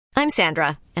I'm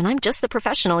Sandra, and I'm just the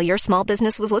professional your small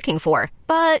business was looking for.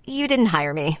 But you didn't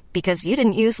hire me because you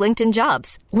didn't use LinkedIn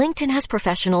Jobs. LinkedIn has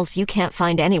professionals you can't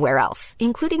find anywhere else,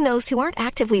 including those who aren't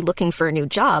actively looking for a new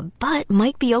job, but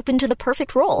might be open to the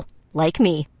perfect role, like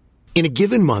me. In a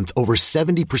given month, over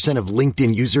 70% of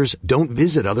LinkedIn users don't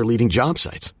visit other leading job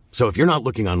sites. So if you're not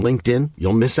looking on LinkedIn,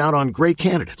 you'll miss out on great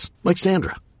candidates like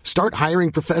Sandra. Start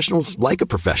hiring professionals like a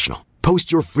professional.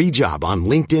 Post your free job on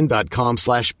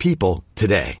linkedin.com/people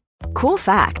today. Cool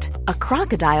fact, a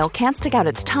crocodile can't stick out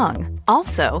its tongue.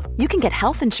 Also, you can get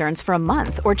health insurance for a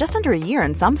month or just under a year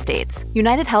in some states.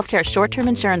 United Healthcare short-term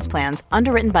insurance plans,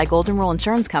 underwritten by Golden Rule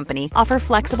Insurance Company, offer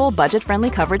flexible, budget-friendly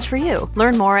coverage for you.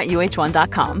 Learn more at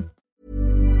uh1.com.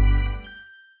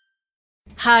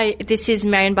 Hi, this is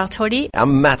Marion Bartoli.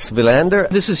 I'm Mats Wilander.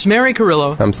 This is Mary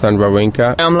Carillo. I'm Stan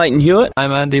Wawrinka. I'm Leighton Hewitt.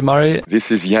 I'm Andy Murray. This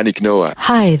is Yannick Noah.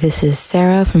 Hi, this is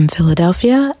Sarah from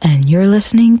Philadelphia, and you're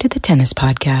listening to the Tennis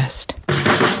Podcast.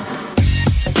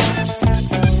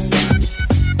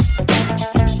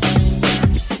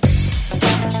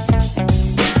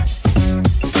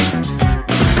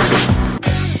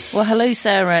 Well, hello,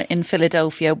 Sarah in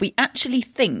Philadelphia. We actually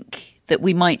think that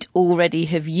we might already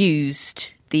have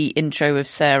used the intro of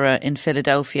Sarah in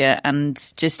Philadelphia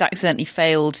and just accidentally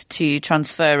failed to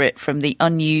transfer it from the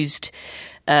unused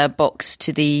box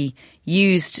to the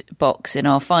used box in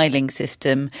our filing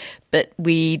system. But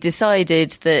we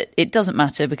decided that it doesn't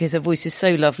matter because her voice is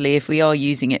so lovely. If we are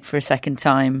using it for a second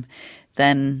time,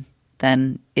 then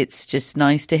it's just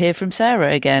nice to hear from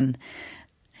Sarah again,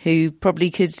 who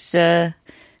probably could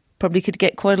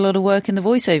get quite a lot of work in the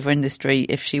voiceover industry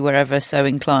if she were ever so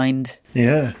inclined.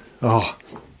 Yeah. Oh,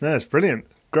 that's brilliant.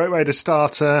 Great way to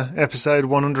start episode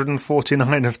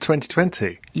 149 of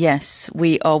 2020. Yes,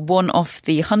 we are one off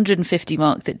the 150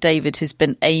 mark that David has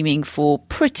been aiming for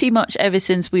pretty much ever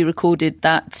since we recorded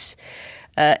that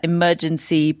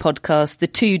emergency podcast, the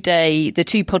two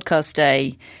podcast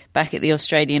day back at the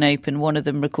Australian Open. One of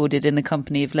them recorded in the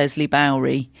company of Leslie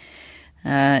Bowery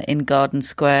in Garden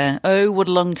Square. Oh, what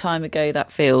a long time ago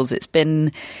that feels. It's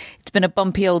been a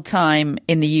bumpy old time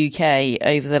in the UK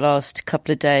over the last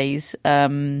couple of days.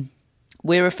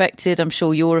 We're affected. I'm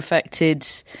sure you're affected.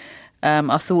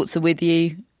 Our thoughts are with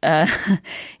you.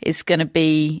 It's going to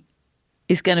be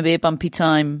a bumpy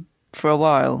time for a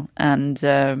while, and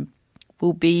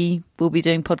we'll be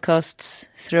doing podcasts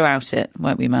throughout it,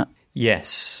 won't we, Matt?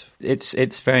 Yes.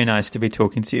 It's very nice to be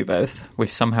talking to you both.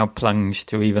 We've somehow plunged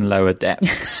to even lower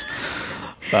depths.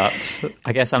 But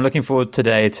I guess I'm looking forward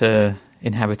today to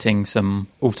inhabiting some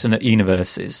alternate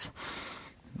universes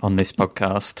on this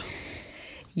podcast.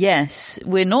 Yes,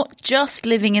 we're not just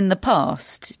living in the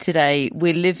past today.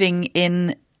 We're living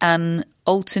in an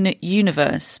alternate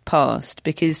universe past,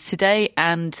 because today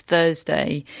and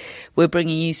Thursday we're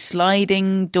bringing you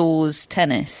Sliding Doors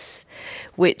Tennis,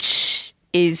 which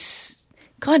is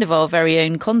kind of our very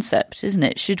own concept, isn't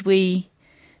it? Should we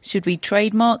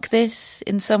trademark this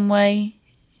in some way?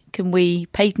 Can we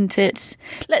patent it?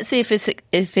 Let's see if it's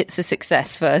a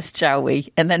success first, shall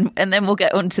we? And then we'll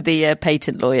get on to the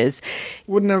patent lawyers.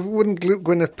 Wouldn't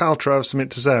Gwyneth Paltrow have something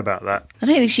to say about that? I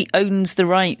don't think she owns the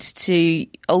right to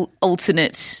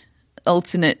alternate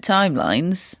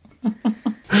timelines.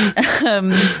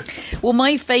 Well,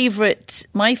 my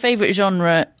favourite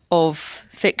genre of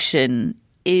fiction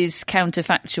is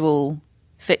counterfactual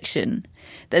fiction.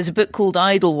 There's a book called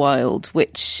Idlewild,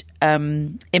 which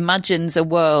imagines a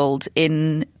world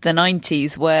in the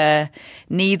 90s where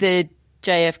neither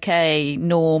JFK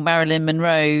nor Marilyn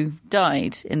Monroe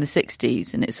died in the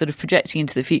 60s, and it's sort of projecting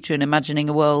into the future and imagining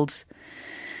a world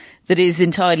that is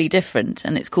entirely different.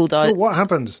 And it's called what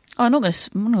happened? Oh, I'm not going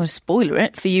to spoiler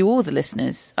it for you or the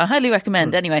listeners. I highly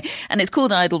recommend anyway. And it's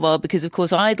called Idlewild because, of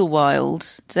course, Idlewild,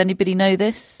 does anybody know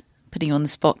this? Putting you on the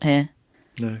spot here.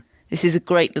 No. This is a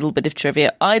great little bit of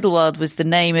trivia. Idlewild was the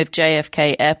name of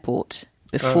JFK Airport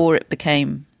before it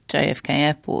became JFK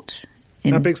Airport.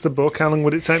 How big's the book? How long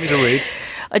would it take me to read?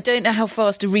 I don't know how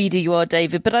fast a reader you are,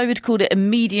 David, but I would call it a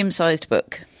medium-sized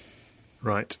book.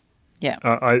 Right. Yeah.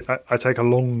 I take a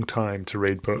long time to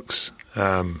read books.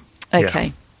 Okay.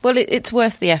 Yeah. Well, it's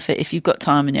worth the effort if you've got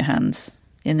time in your hands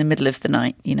in the middle of the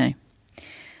night, you know.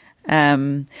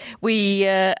 We,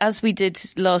 as we did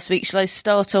last week, shall I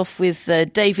start off with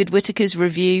David Whittaker's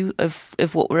review of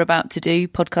what we're about to do,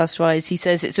 podcast-wise? He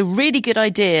says it's a really good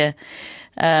idea.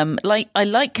 I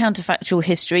like counterfactual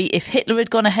history. If Hitler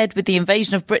had gone ahead with the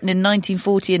invasion of Britain in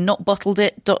 1940 and not bottled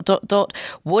it, ...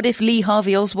 What if Lee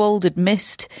Harvey Oswald had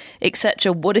missed,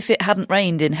 etc.? What if it hadn't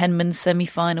rained in Henman's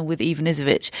semi-final with Ivan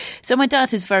Izovich? So my dad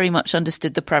has very much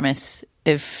understood the premise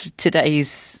of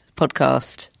today's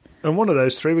podcast. And one of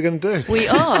those three we're going to do. We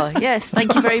are, yes.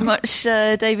 Thank you very much,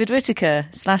 David Whittaker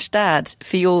 /Dad,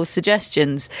 for your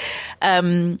suggestions.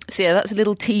 So yeah, that's a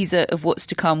little teaser of what's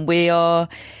to come. We are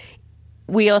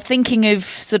thinking of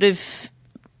sort of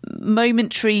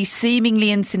momentary,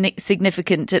 seemingly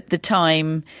insignificant at the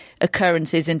time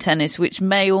occurrences in tennis, which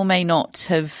may or may not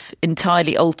have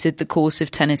entirely altered the course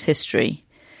of tennis history.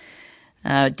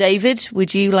 David,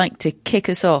 would you like to kick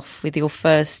us off with your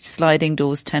first sliding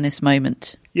doors tennis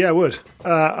moment? Yeah, I would.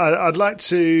 I'd like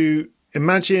to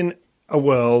imagine a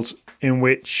world in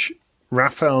which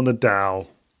Rafael Nadal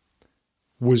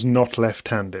was not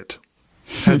left-handed,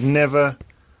 had never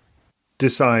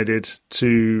decided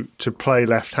to play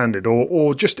left-handed,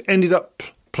 or just ended up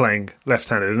playing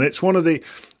left-handed. And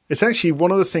it's actually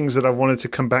one of the things that I've wanted to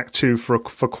come back to for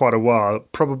quite a while,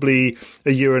 probably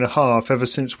a year and a half, ever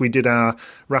since we did our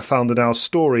Rafael Nadal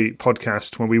Story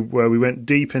podcast, where we went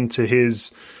deep into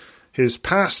his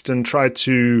past and tried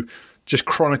to just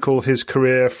chronicle his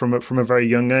career from a very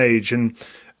young age. And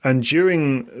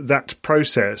during that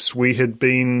process, we had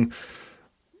been,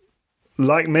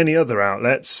 like many other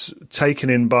outlets, taken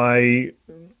in by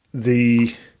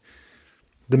the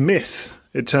myth,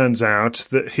 it turns out,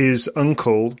 that his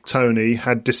uncle, Tony,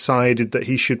 had decided that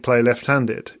he should play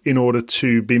left-handed in order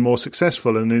to be more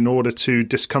successful and in order to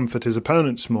discomfort his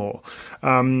opponents more.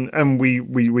 And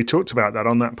we talked about that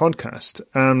on that podcast.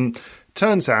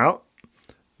 Turns out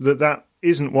that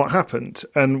isn't what happened.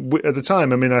 And at the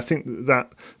time, I mean, I think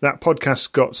that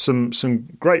podcast got some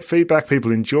great feedback.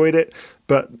 People enjoyed it.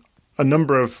 But a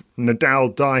number of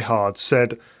Nadal diehards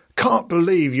said, "Can't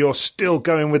believe you're still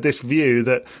going with this view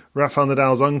that Rafael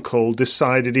Nadal's uncle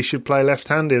decided he should play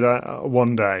left-handed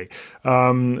one day,"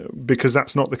 because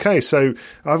that's not the case. So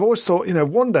I've always thought,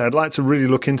 one day I'd like to really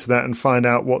look into that and find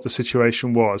out what the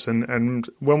situation was. And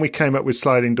when we came up with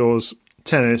Sliding Doors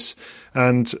Tennis,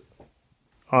 and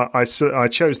I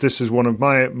chose this as one of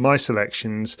my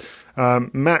selections,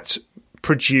 Matt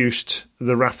produced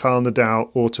the Rafael Nadal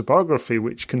autobiography,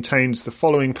 which contains the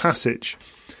following passage.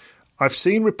 "I've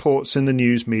seen reports in the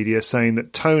news media saying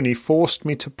that Tony forced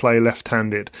me to play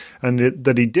left-handed and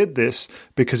that he did this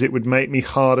because it would make me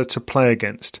harder to play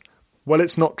against. Well,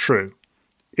 it's not true.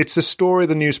 It's a story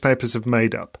the newspapers have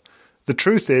made up. The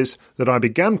truth is that I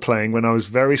began playing when I was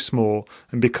very small,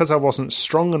 and because I wasn't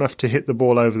strong enough to hit the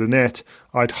ball over the net,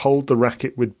 I'd hold the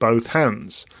racket with both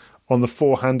hands, on the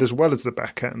forehand as well as the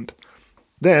backhand.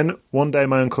 Then, one day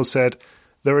my uncle said,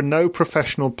 'There are no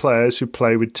professional players who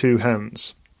play with two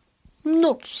hands.'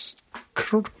 Not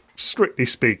strictly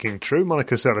speaking true.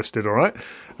 Monica Seles did all right.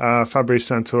 Fabrice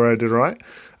Santoro did all right.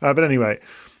 But anyway,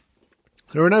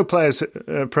 there are no players,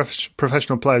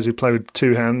 professional players who play with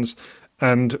two hands,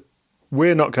 and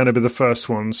we're not going to be the first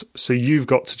ones, so you've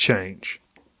got to change."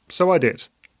 So I did.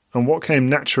 And what came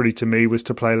naturally to me was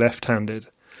to play left-handed.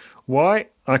 Why?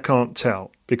 I can't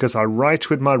tell, because I write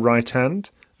with my right hand,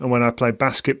 and when I play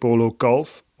basketball or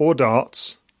golf or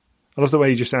darts, I love the way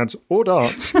he just adds, or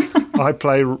darts, I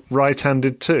play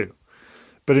right-handed too.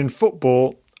 But in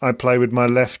football, I play with my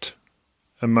left,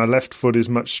 and my left foot is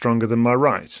much stronger than my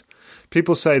right.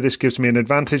 People say this gives me an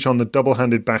advantage on the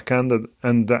double-handed backhand,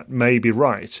 and that may be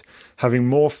right. Having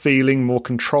more feeling, more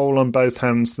control on both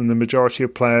hands than the majority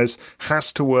of players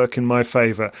has to work in my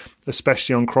favour,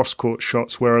 especially on cross-court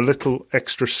shots where a little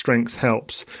extra strength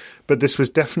helps. But this was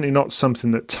definitely not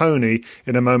something that Tony,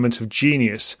 in a moment of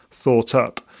genius, thought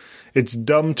up. It's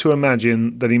dumb to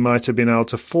imagine that he might have been able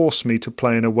to force me to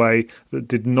play in a way that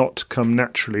did not come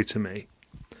naturally to me.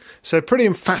 So pretty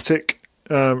emphatic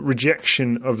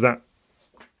rejection of that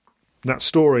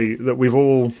story that we've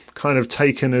all kind of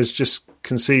taken as just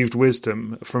conceived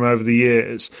wisdom from over the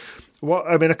years.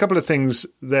 A couple of things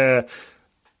there.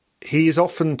 He's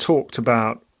often talked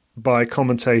about by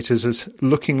commentators as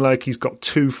looking like he's got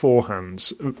two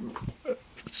forehands,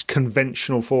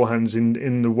 conventional forehands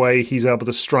in the way he's able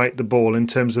to strike the ball, in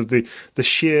terms of the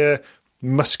sheer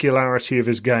muscularity of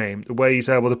his game, the way he's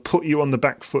able to put you on the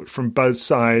back foot from both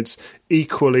sides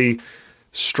equally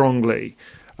strongly.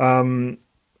 And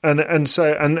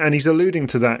he's alluding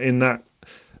to that in that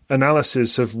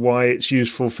analysis of why it's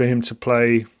useful for him to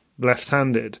play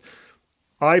left-handed.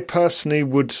 I personally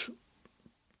would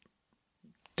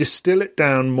distill it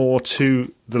down more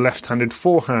to the left-handed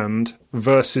forehand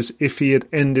versus if he had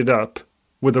ended up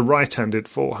with a right-handed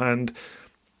forehand,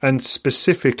 and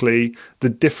specifically the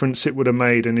difference it would have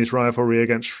made in his rivalry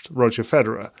against Roger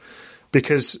Federer.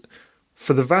 Because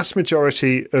for the vast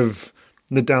majority of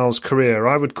Nadal's career,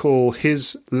 I would call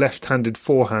his left-handed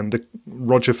forehand the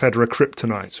Roger Federer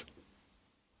kryptonite.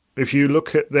 If you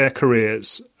look at their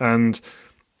careers, and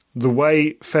the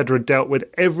way Federer dealt with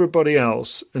everybody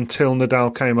else until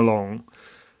Nadal came along,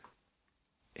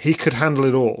 he could handle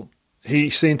it all. He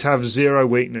seemed to have zero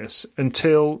weakness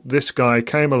until this guy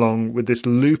came along with this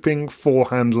looping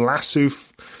forehand, lasso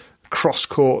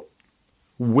cross-court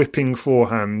whipping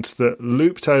forehand that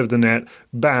looped over the net,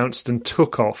 bounced and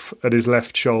took off at his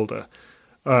left shoulder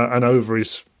and over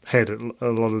his head a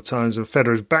lot of times. And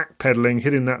Federer's backpedaling,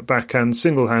 hitting that backhand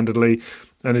single-handedly,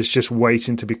 and is just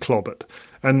waiting to be clobbered.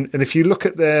 And if you look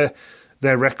at their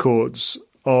records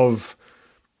of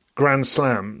Grand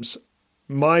Slams,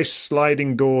 my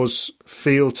sliding doors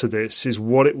feel to this is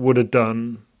what it would have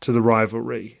done to the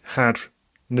rivalry had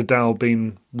Nadal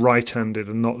been right-handed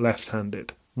and not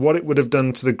left-handed. What it would have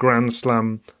done to the Grand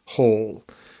Slam Hall.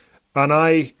 And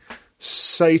I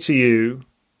say to you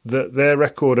that their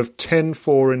record of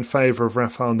 10-4 in favour of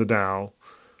Rafael Nadal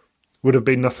would have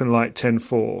been nothing like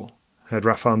 10-4 had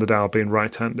Rafael Nadal been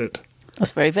right-handed.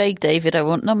 That's very vague, David. I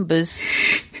want numbers.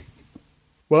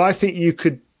 Well, I think you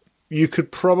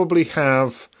could probably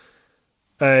have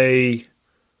it's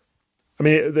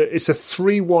a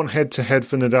 3-1 head-to-head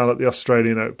for Nadal at the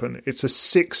Australian Open. It's a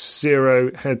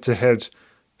 6-0 head-to-head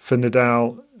for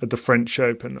Nadal at the French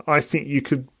Open. I think you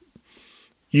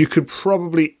could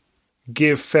probably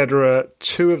give Federer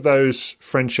 2 of those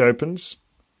French Opens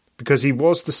because he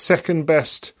was the second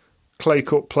best clay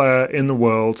court player in the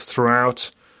world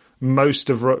throughout most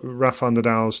of Rafael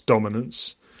Nadal's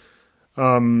dominance.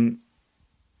 And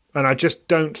I just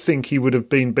don't think he would have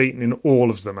been beaten in all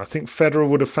of them. I think Federer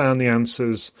would have found the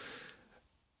answers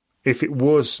if it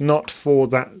was not for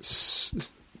that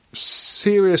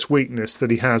serious weakness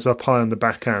that he has up high on the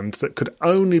backhand that could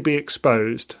only be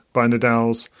exposed by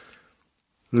Nadal's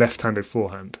left-handed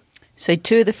forehand. So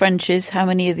 2 of the Frenches, how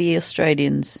many of the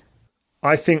Australians?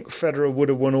 I think Federer would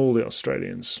have won all the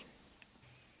Australians.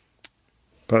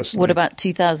 Personally. What about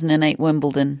 2008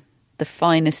 Wimbledon, the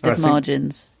finest of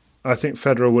margins? I think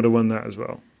Federer would have won that as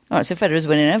well. All right, so Federer's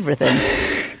winning everything.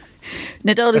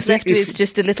 Nadal is left with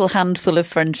just a little handful of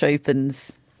French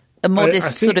Opens, a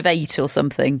modest sort of 8 or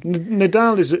something.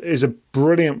 Nadal is a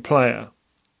brilliant player,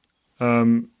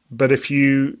 but if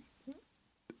you,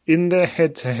 in their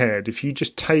head-to-head, if you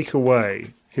just take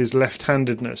away his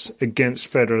left-handedness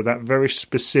against Federer, that very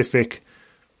specific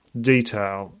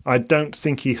detail, I don't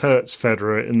think he hurts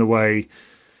Federer in the way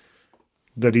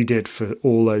that he did for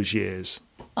all those years.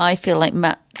 I feel like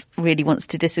Matt really wants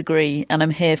to disagree, and I'm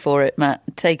here for it, Matt.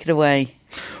 Take it away.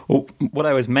 Well, what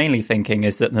I was mainly thinking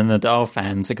is that the Nadal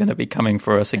fans are going to be coming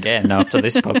for us again after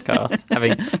this podcast,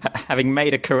 having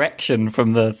made a correction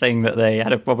from the thing that they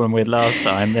had a problem with last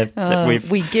time.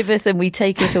 We giveth and we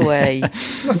taketh away.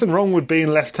 Nothing wrong with being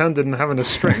left-handed and having a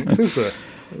strength, is there?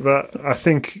 But I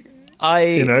think,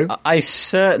 I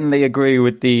certainly agree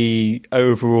with the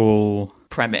overall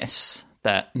premise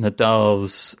that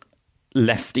Nadal's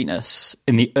leftiness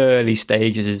in the early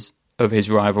stages of his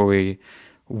rivalry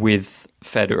with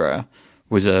Federer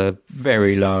was a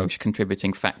very large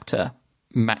contributing factor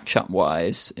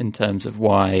matchup-wise in terms of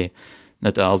why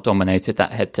Nadal dominated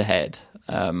that head-to-head.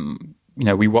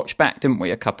 We watched back, didn't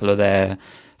we, a couple of their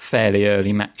fairly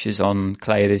early matches on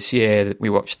clay this year. We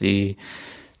watched the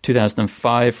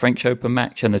 2005 French Open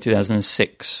match and the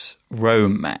 2006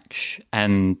 Rome match.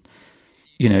 And,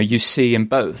 you see in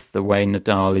both the way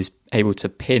Nadal is able to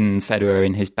pin Federer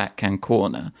in his backhand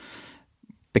corner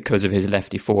because of his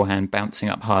lefty forehand bouncing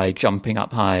up high, jumping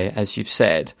up high, as you've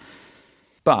said.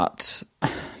 But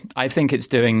I think it's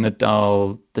doing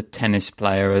Nadal, the tennis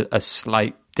player, a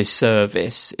slight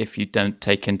disservice if you don't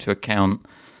take into account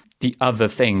the other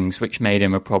things which made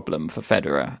him a problem for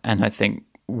Federer. And I think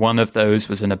one of those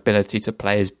was an ability to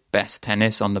play his best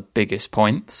tennis on the biggest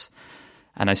points.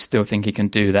 And I still think he can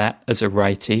do that as a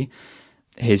righty.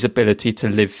 His ability to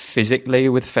live physically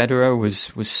with Federer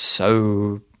was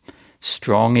so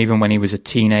strong, even when he was a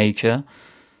teenager.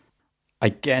 I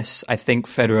think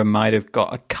Federer might have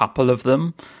got a couple of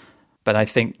them, but I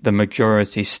think the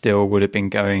majority still would have been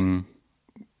going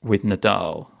with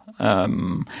Nadal.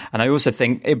 And I also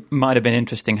think it might have been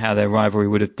interesting how their rivalry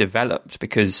would have developed,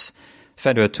 because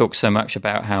Federer talks so much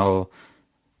about how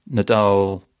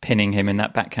Nadal pinning him in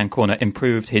that backhand corner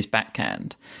improved his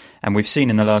backhand. And we've seen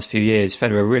in the last few years,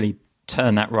 Federer really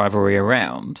turn that rivalry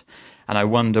around. And I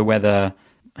wonder whether,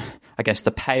 I guess, the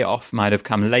payoff might have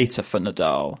come later for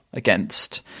Nadal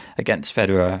against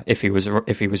Federer if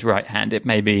he was right-handed.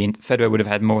 Maybe Federer would have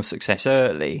had more success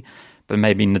early, but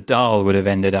maybe Nadal would have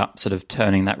ended up sort of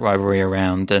turning that rivalry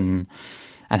around and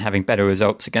having better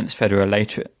results against Federer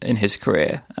later in his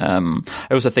career. I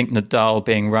also think Nadal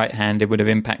being right-handed would have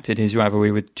impacted his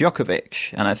rivalry with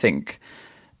Djokovic, and I think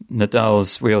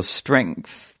Nadal's real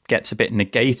strength gets a bit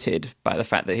negated by the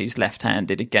fact that he's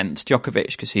left-handed against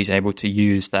Djokovic, because he's able to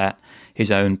use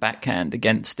his own backhand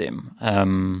against him.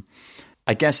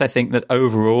 I guess I think that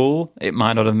overall it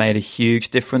might not have made a huge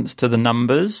difference to the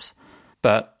numbers,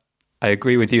 but I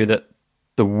agree with you that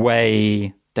the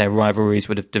way their rivalries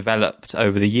would have developed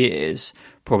over the years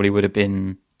probably would have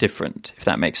been different, if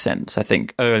that makes sense. I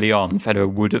think early on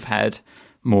Federer would have had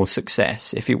more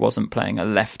success if he wasn't playing a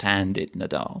left-handed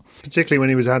Nadal. Particularly when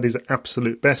he was at his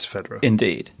absolute best, Federer.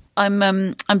 Indeed.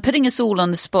 I'm putting us all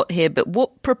on the spot here, but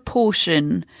what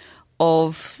proportion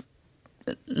of,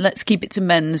 let's keep it to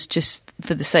men's just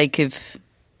for the sake of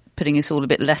putting us all a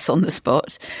bit less on the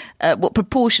spot, what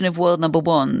proportion of world number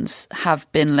ones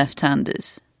have been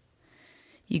left-handers?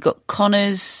 You got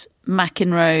Connors,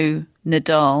 McEnroe,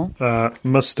 Nadal.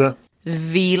 Muster.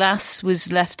 Vilas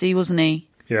was lefty, wasn't he?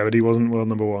 Yeah, but he wasn't world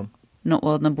number one. Not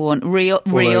world number one.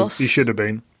 Rios. He should have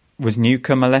been. Was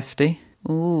Newcomb a lefty?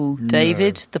 Ooh,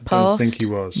 David, the past. I don't think he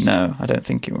was. No, I don't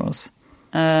think he was.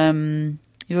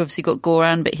 You've obviously got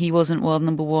Goran, but he wasn't world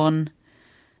number one.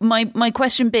 My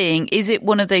question being, is it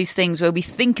one of those things where we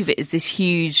think of it as this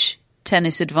huge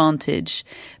tennis advantage,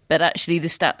 but actually the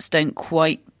stats don't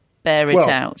quite bear it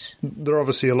out? There are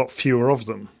obviously a lot fewer of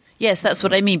them. Yes, that's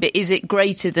what I mean, but is it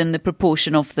greater than the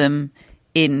proportion of them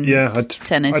in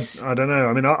tennis? I don't know.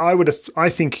 I mean, I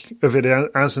think of it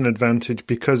as an advantage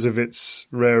because of its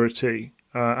rarity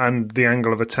and the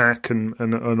angle of attack and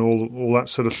all that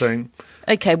sort of thing.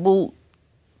 Okay, well,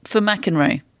 for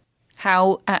McEnroe,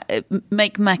 how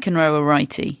make McEnroe a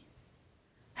righty?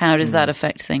 How does that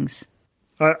affect things?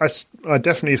 I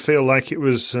definitely feel like it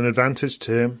was an advantage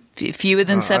to him. Fewer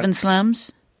than 7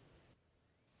 slams?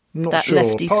 Not that sure.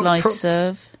 Lefty slice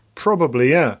serve? Probably,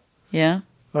 yeah. Yeah?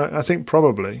 I think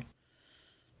probably.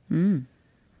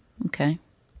 Okay.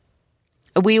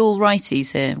 Are we all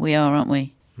righties here? We are, aren't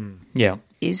we? Yeah.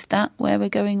 Is that where we're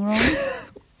going wrong?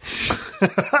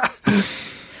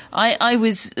 I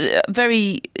was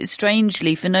very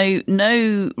strangely, for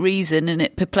no reason, and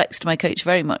it perplexed my coach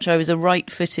very much, I was a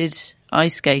right-footed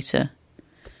ice skater.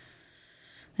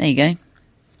 There you go.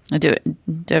 I do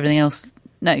everything else.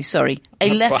 No, sorry. A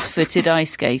left-footed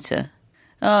ice skater.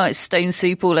 Oh, it's stone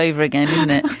soup all over again, isn't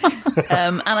it?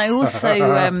 And I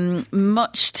also,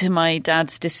 much to my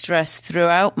dad's distress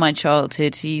throughout my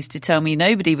childhood, he used to tell me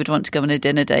nobody would want to go on a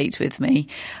dinner date with me.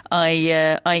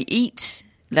 I eat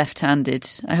left-handed.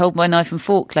 I hold my knife and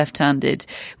fork left-handed,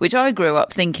 which I grew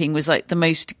up thinking was like the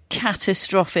most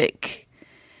catastrophic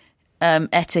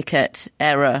etiquette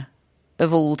error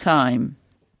of all time.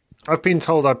 I've been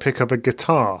told I pick up a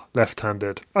guitar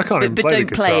left-handed. I can't even play the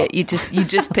guitar. But don't play it. You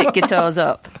just pick guitars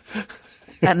up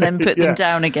and then put them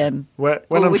down again. When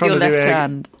I'm with your left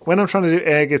hand. When I'm trying to do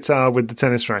air guitar with the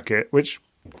tennis racket, which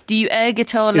do you air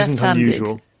guitar left-handed? Isn't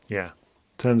unusual. Yeah,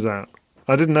 turns out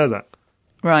I didn't know that.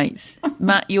 Right,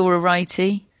 Matt, you're a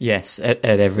righty. Yes, at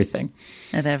everything.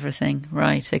 At everything,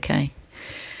 right? Okay.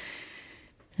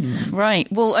 Right.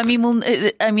 Well, I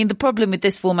mean, the problem with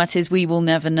this format is we will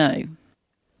never know.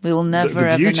 We will never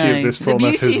ever know. The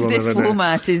beauty of this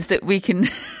format is that we can.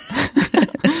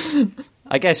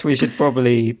 I guess we should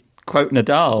probably quote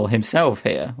Nadal himself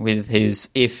here with his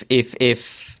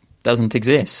 "if doesn't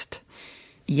exist."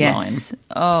 Yes. Line.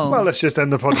 Oh. Well, let's just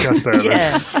end the podcast there.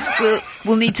 Yeah.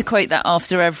 We'll need to quote that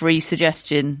after every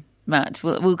suggestion, Matt.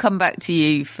 We'll come back to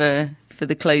you for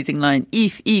the closing line.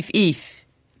 If.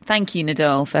 Thank you,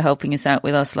 Nadal, for helping us out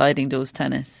with our sliding doors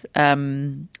tennis.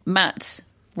 Matt,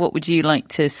 what would you like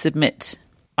to submit?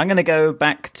 I'm going to go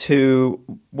back to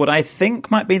what I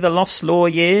think might be the Lost Law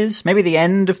years, maybe the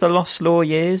end of the Lost Law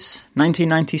years,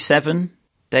 1997.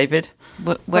 David?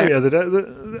 Where?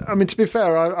 I mean, to be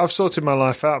fair, I've sorted my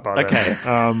life out by then. Okay,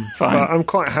 fine. But I'm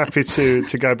quite happy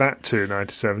to go back to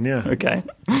 97, yeah. Okay.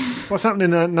 What's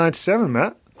happening in 97,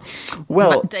 Matt?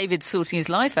 Well, David's sorting his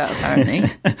life out, apparently.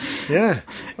 Yeah.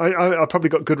 I probably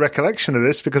got good recollection of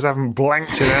this because I haven't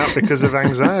blanked it out because of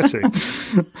anxiety.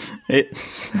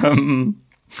 It's...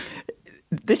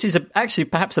 This is actually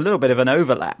perhaps a little bit of an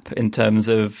overlap in terms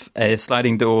of a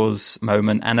sliding doors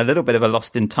moment and a little bit of a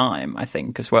lost in time, I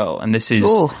think, as well. And this is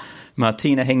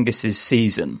Martina Hingis'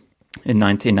 season in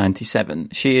 1997.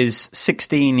 She is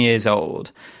 16 years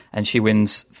old and she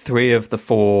wins 3 of the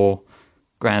 4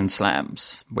 Grand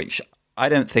Slams, which I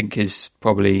don't think is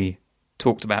probably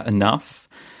talked about enough.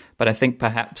 But I think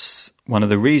perhaps one of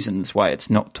the reasons why it's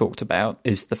not talked about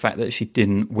is the fact that she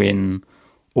didn't win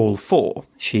all 4.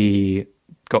 She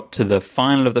got to the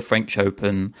final of the French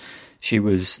Open. She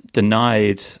was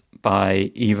denied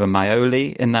by Eva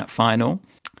Maioli in that final.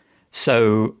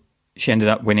 So she ended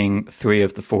up winning 3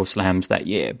 of the 4 slams that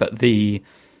year. But the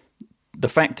the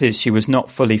fact is she was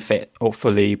not fully fit or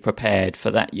fully prepared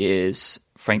for that year's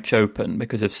French Open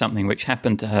because of something which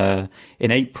happened to her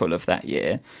in April of that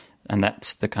year. And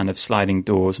that's the kind of sliding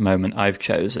doors moment I've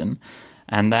chosen.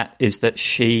 And that is that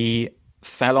she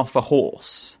fell off a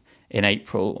horse in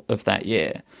April of that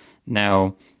year.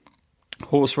 Now,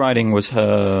 horse riding was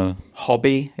her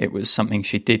hobby. It was something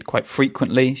she did quite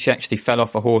frequently. She actually fell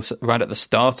off a horse right at the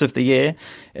start of the year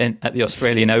at the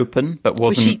Australian Open, but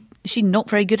wasn't... Was she not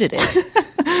very good at it?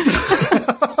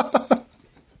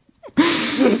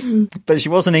 But she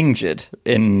wasn't injured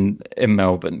in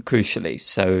Melbourne, crucially,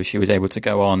 so she was able to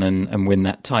go on and win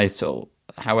that title.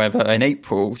 However, in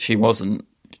April, she wasn't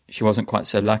quite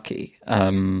so lucky.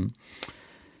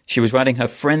 She was riding her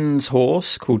friend's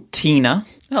horse called Tina.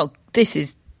 Oh, this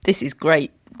is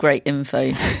great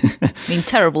info. I mean,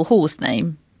 terrible horse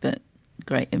name, but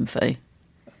great info.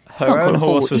 Her own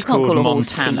horse was called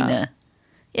Montana. Tina.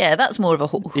 Yeah, that's more of a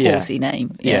horsey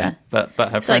name. Yeah. But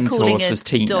her friend's horse was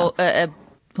Tina. A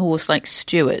horse like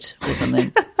Stuart or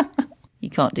something. You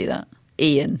can't do that.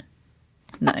 Ian.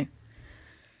 No.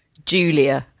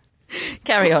 Julia.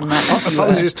 Carry on, Matt.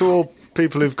 Apologies to all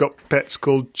people who've got pets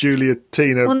called Julia,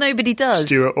 Tina. Well, nobody does.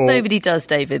 Stuart, or... Nobody does,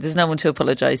 David. There's no one to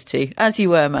apologise to. As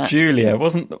you were, Matt. Julia.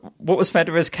 What was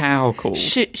Federer's cow called?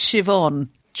 Siobhan.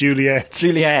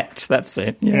 Juliet. That's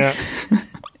it. Yeah.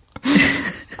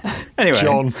 Anyway.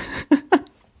 John.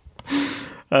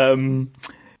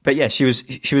 But yeah, she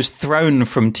was thrown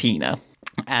from Tina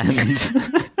and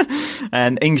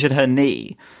and injured her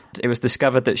knee. It was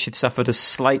discovered that she'd suffered a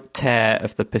slight tear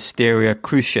of the posterior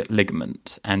cruciate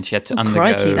ligament, and she had to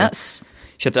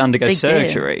undergo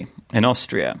surgery in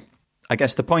Austria. I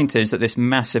guess the point is that this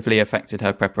massively affected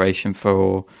her preparation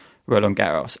for Roland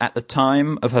Garros. At the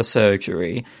time of her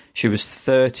surgery, she was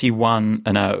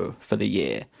 31-0 for the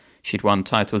year. She'd won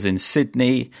titles in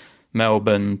Sydney,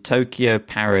 Melbourne, Tokyo,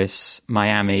 Paris,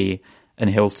 Miami, and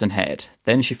Hilton Head.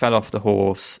 Then she fell off the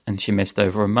horse and she missed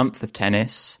over a month of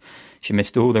tennis. She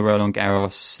missed all the Roland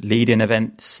Garros lead-in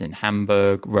events in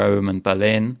Hamburg, Rome, and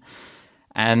Berlin.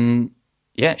 And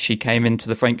yeah, she came into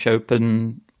the French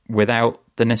Open without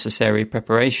the necessary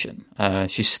preparation.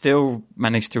 She still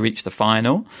managed to reach the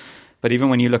final, but even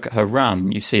when you look at her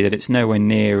run, you see that it's nowhere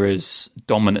near as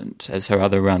dominant as her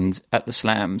other runs at the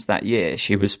Slams that year.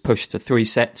 She was pushed to 3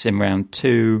 sets in round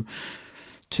 2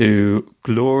 to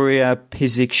Gloria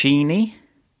Pizzicini.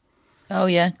 Oh,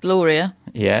 yeah, Gloria.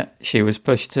 Yeah, she was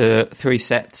pushed to 3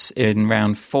 sets in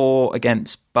round 4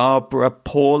 against Barbara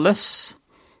Paulus.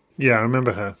 Yeah, I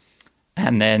remember her.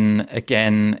 And then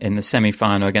again in the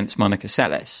semi-final against Monica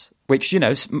Seles, which,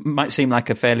 might seem like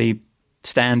a fairly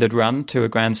standard run to a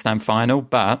Grand Slam final,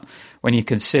 but when you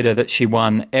consider that she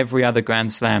won every other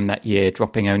Grand Slam that year,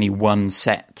 dropping only 1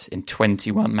 set in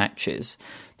 21 matches,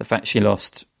 the fact she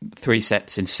lost 3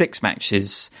 sets in 6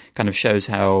 matches kind of shows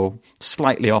how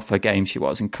slightly off her game she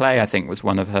was. And clay, I think, was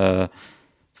one of her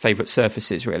favourite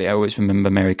surfaces, really. I always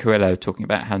remember Mary Carrillo talking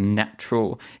about how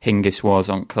natural Hingis was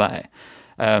on clay.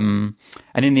 And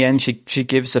in the end, she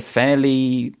gives a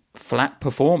fairly flat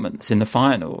performance in the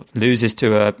final, loses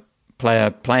to a player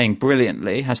playing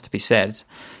brilliantly, has to be said,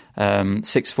 6-4,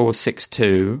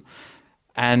 6-2.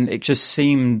 And it just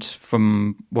seemed,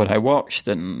 from what I watched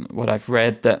and what I've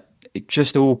read, that it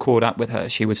just all caught up with her.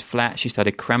 She was flat. She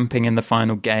started cramping in the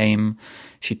final game.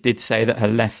 She did say that her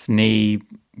left knee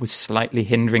was slightly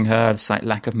hindering her, a slight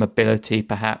lack of mobility,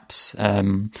 perhaps.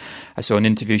 I saw an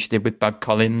interview she did with Bud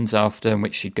Collins after, in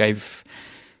which she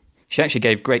actually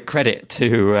gave great credit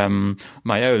to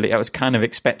Maioli. I was kind of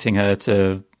expecting her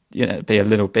to, be a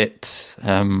little bit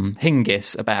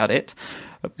Hingis about it,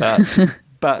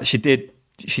 but she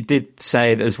did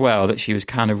say as well that she was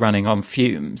kind of running on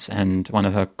fumes, and one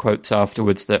of her quotes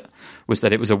afterwards was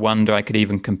that it was a wonder I could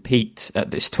even compete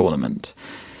at this tournament.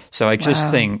 So I just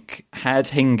think, had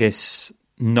Hingis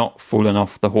not fallen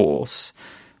off the horse,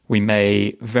 we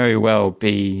may very well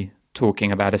be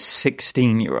talking about a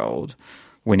 16-year-old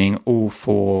winning all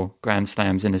 4 Grand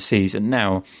Slams in a season.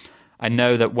 Now, I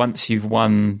know that once you've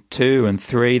won 2 and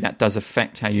 3, that does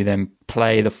affect how you then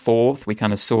play the 4th. We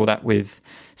kind of saw that with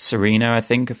Serena, I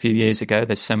think, a few years ago.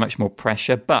 There's so much more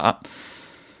pressure, but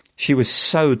she was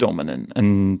so dominant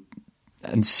and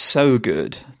so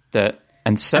good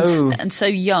and so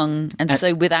young and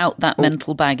so without that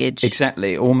mental baggage.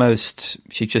 Exactly. Almost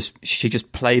she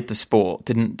just played the sport,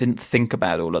 didn't think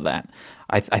about all of that.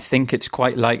 I think it's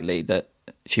quite likely that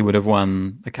she would have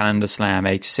won the Calendar Slam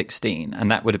age 16, and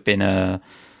that would have been a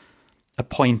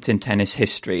point in tennis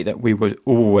history that we would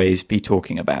always be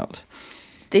talking about.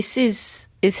 This is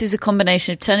a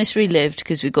combination of Tennis Relived,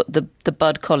 because we've got the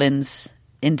Bud Collins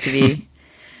interview,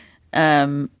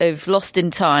 of Lost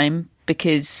in Time,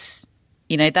 because,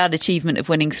 you know, that achievement of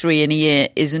winning 3 in a year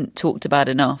isn't talked about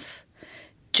enough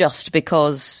just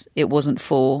because it wasn't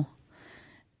 4.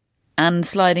 And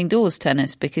Sliding Doors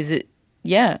Tennis, because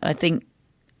I think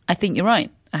you're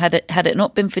right. Had it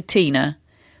not been for Tina,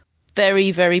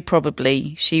 very, very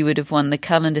probably she would have won the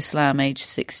Calendar Slam age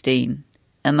 16.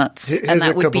 And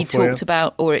that would be talked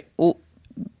about, or it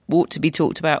ought to be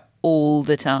talked about all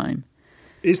the time.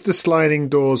 Is the Sliding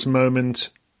Doors moment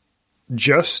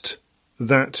just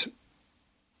that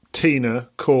Tina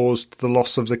caused the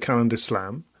loss of the Calendar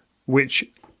Slam, which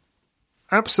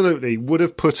absolutely would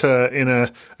have put her in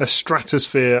a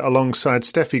stratosphere alongside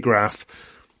Steffi Graf,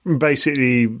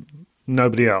 basically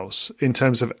nobody else, in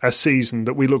terms of a season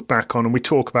that we look back on and we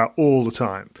talk about all the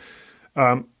time?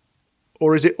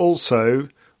 Or is it also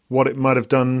what it might have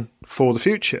done for the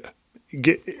future?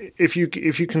 If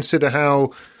you consider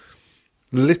how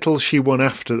little she won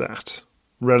after that,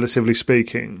 relatively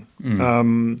speaking,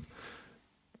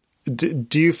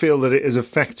 do you feel that it has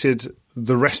affected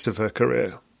the rest of her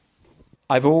career?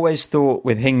 I've always thought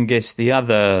with Hingis, the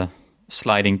other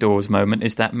Sliding Doors moment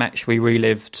is that match we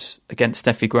relived against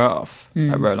Steffi Graf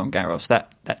at Roland Garros.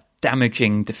 That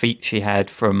damaging defeat she had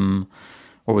from,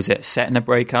 what was it, setting a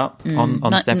break up on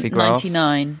Steffi Graf?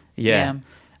 99. Yeah.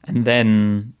 And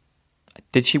then,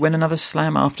 did she win another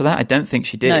slam after that? I don't think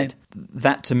she did. No.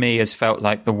 That to me has felt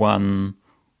like the one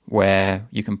where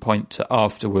you can point to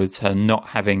afterwards her not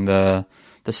having the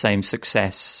same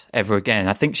success ever again.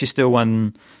 I think she still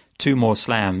won 2 more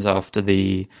slams after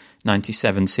the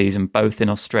 97 season, both in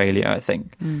Australia, I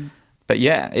think. But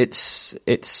yeah, it's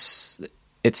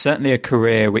certainly a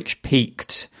career which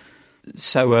peaked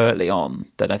so early on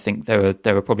that I think there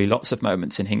were probably lots of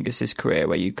moments in Hingis's career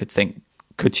where you could think,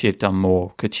 could she have done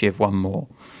more? Could she have won more?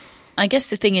 I guess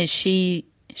the thing is she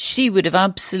would have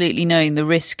absolutely known the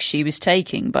risk she was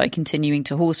taking by continuing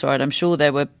to horse ride. I'm sure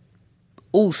there were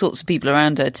all sorts of people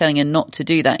around her telling her not to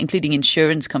do that, including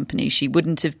insurance companies. She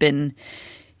wouldn't have been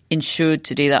insured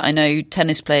to do that. I know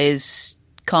tennis players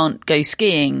can't go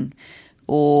skiing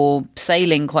or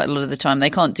sailing quite a lot of the time. They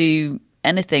can't do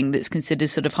anything that's considered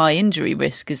sort of high injury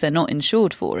risk because they're not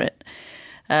insured for it.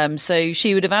 So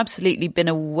she would have absolutely been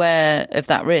aware of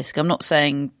that risk. I'm not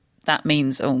saying that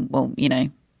means, oh, well, you know,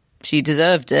 she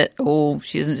deserved it or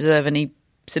she doesn't deserve any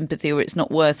sympathy or it's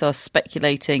not worth us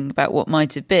speculating about what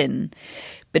might have been.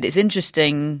 But it's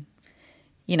interesting,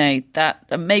 you know,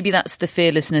 that maybe that's the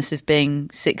fearlessness of being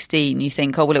 16. You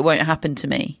think, oh, well, it won't happen to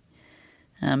me.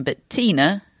 But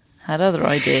Tina had other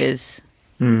ideas.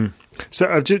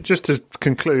 So just to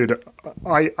conclude,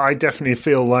 I definitely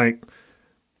feel like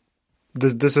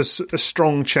there's a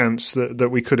strong chance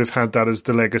that we could have had that as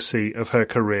the legacy of her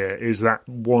career, is that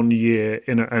 1 year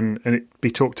and it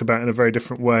be talked about in a very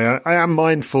different way. I am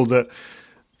mindful that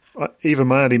Eva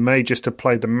Mailly may just have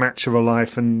played the match of her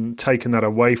life and taken that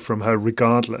away from her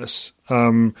regardless.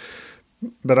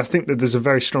 But I think that there's a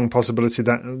very strong possibility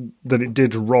that it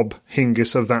did rob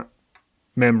Hingis of that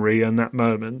memory and that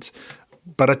moment.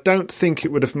 But I don't think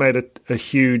it would have made a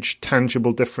huge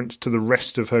tangible difference to the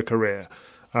rest of her career.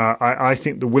 I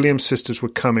think the Williams sisters were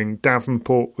coming.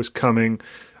 Davenport was coming.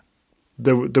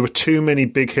 There were too many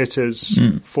big hitters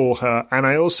for her. And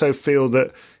I also feel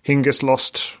that Hingis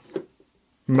lost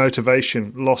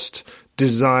motivation, lost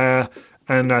desire,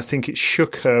 and I think it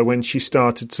shook her when she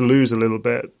started to lose a little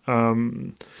bit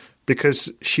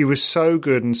because she was so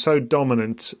good and so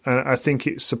dominant. And I think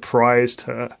it surprised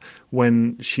her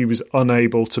when she was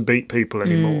unable to beat people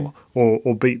anymore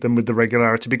or beat them with the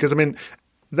regularity. Because, I mean,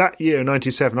 that year,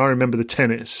 97, I remember the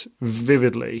tennis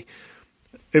vividly.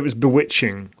 It was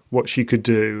bewitching what she could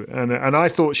do. And I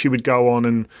thought she would go on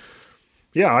and,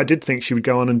 yeah, I did think she would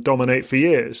go on and dominate for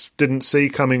years. Didn't see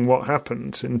coming what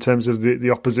happened in terms of the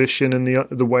opposition and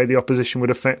the way the opposition would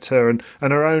affect her and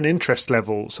her own interest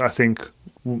levels. I think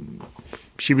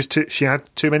she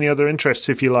had too many other interests,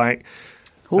 if you like.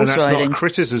 And that's not a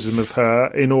criticism of her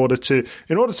in order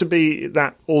to be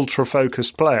that ultra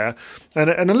focused player,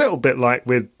 and a little bit like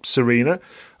with Serena,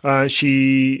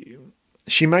 she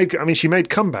made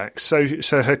comebacks.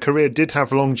 So her career did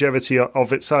have longevity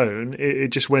of its own. It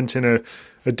just went in a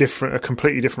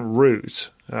completely different route.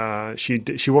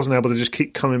 She wasn't able to just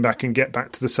keep coming back and get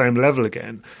back to the same level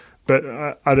again. But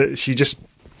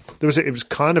it was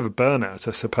kind of a burnout,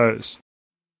 I suppose.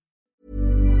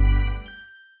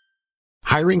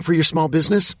 Hiring for your small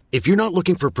business? If you're not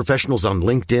looking for professionals on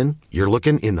LinkedIn, you're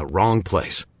looking in the wrong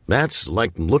place. That's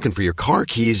like looking for your car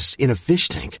keys in a fish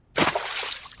tank.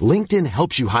 LinkedIn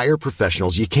helps you hire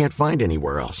professionals you can't find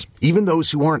anywhere else, even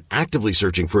those who aren't actively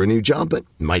searching for a new job but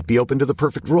might be open to the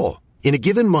perfect role. In a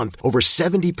given month, over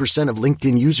 70% of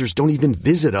LinkedIn users don't even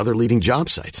visit other leading job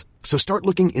sites. So start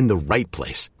looking in the right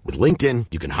place. With LinkedIn,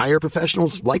 you can hire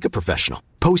professionals like a professional.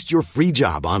 Post your free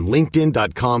job on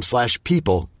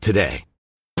linkedin.com/people today.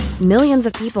 Millions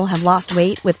of people have lost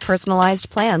weight with personalized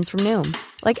plans from Noom.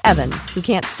 Like Evan, who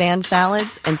can't stand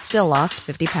salads and still lost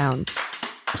 50 pounds.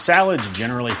 Salads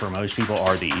generally for most people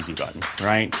are the easy button,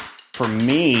 right? For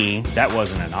me, that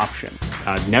wasn't an option.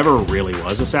 I never really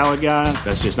was a salad guy.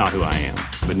 That's just not who I am.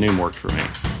 But Noom worked for me.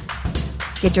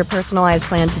 Get your personalized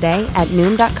plan today at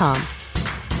Noom.com.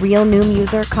 Real Noom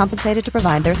user compensated to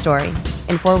provide their story.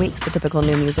 In 4 weeks, the typical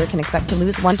Noom user can expect to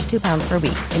lose 1 to 2 pounds per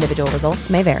week. Individual results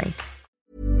may vary.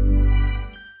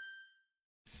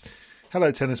 Hello,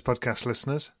 Tennis Podcast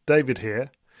listeners. David here.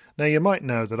 Now, you might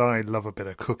know that I love a bit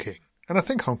of cooking, and I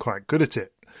think I'm quite good at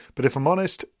it. But if I'm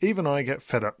honest, even I get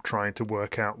fed up trying to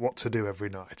work out what to do every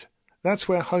night. That's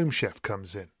where Home Chef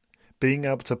comes in. Being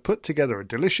able to put together a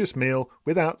delicious meal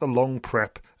without the long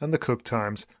prep and the cook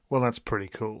times, well, that's pretty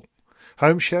cool.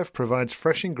 Home Chef provides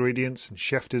fresh ingredients and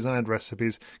chef-designed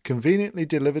recipes conveniently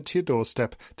delivered to your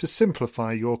doorstep to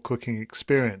simplify your cooking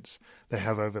experience. They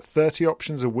have over 30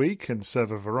 options a week and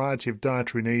serve a variety of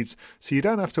dietary needs, so you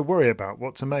don't have to worry about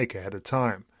what to make ahead of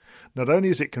time. Not only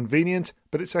is it convenient,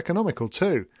 but it's economical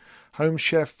too. Home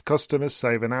Chef customers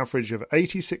save an average of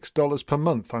 $86 per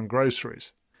month on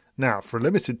groceries. Now, for a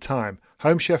limited time,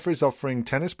 Home Chef is offering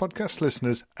Tennis Podcast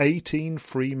listeners 18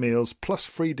 free meals plus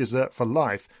free dessert for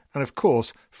life and, of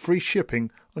course, free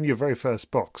shipping on your very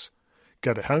first box.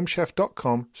 Go to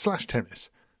homechef.com/tennis.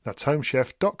 That's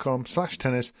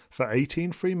homechef.com/tennis for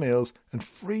 18 free meals and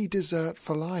free dessert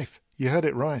for life. You heard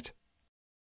it right.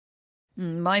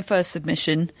 My first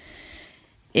submission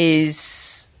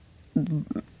is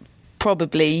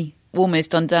probably,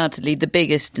 almost undoubtedly, the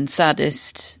biggest and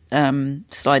saddest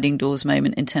sliding doors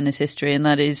moment in tennis history, and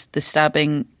that is the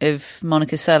stabbing of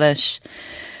Monica Seles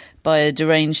by a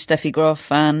deranged Steffi Graf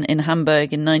fan in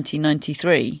Hamburg in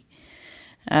 1993.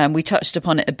 We touched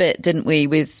upon it a bit, didn't we,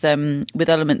 with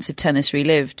Elements of Tennis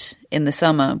Relived in the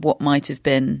summer, what might have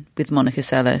been with Monica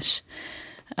Seles.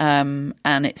 And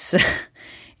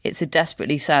it's a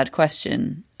desperately sad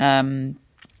question,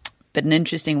 but an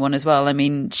interesting one as well. I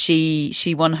mean,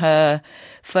 she won her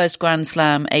first Grand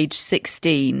Slam age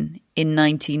 16 in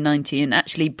 1990, and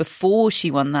actually before she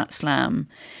won that slam,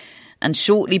 and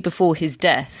shortly before his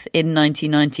death in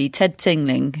 1990, Ted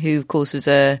Tingling, who of course was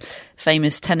a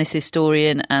famous tennis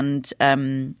historian and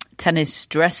tennis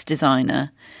dress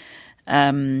designer,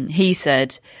 he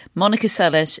said, "Monica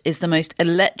Seles is the most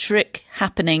electric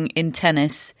happening in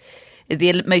tennis.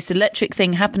 The most electric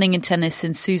thing happening in tennis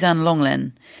since Suzanne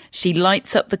Lenglen. She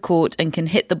lights up the court and can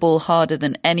hit the ball harder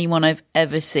than anyone I've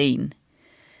ever seen."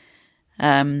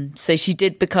 So she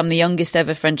did become the youngest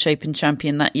ever French Open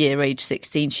champion that year, age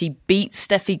 16. She beat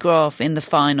Steffi Graf in the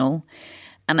final.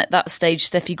 And at that stage,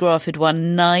 Steffi Graf had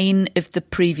won 9 of the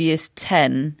previous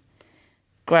 10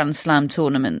 Grand Slam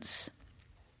tournaments.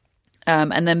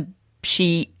 And then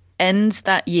she ends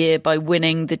that year by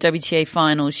winning the WTA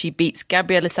final. She beats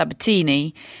Gabriela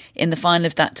Sabatini in the final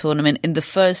of that tournament in the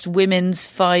first women's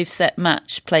 5-set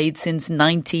match played since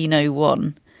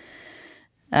 1901,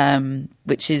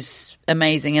 which is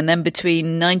amazing. And then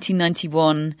between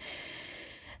 1991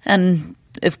 and,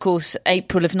 of course,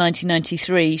 April of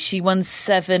 1993, she won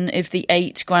 7 of the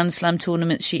 8 Grand Slam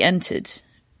tournaments she entered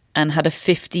and had a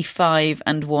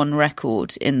 55-1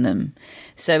 record in them.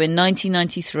 So in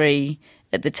 1993,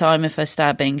 at the time of her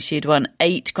stabbing, she had won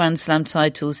 8 Grand Slam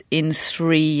titles in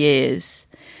 3 years.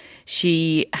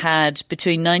 She had,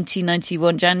 between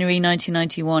January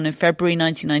 1991 and February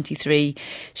 1993,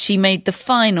 she made the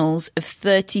finals of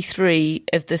 33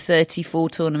 of the 34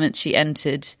 tournaments she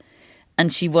entered,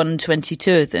 and she won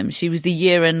 22 of them. She was the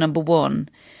year-end number 1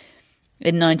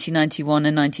 in 1991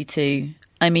 and 92.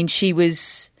 I mean, she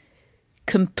was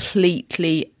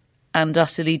completely and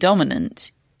utterly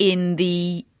dominant in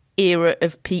the era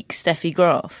of peak Steffi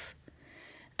Graf,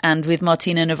 and with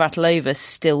Martina Navratilova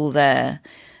still there,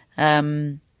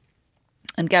 and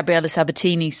Gabriela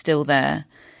Sabatini still there.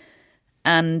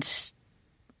 And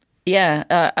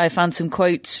I found some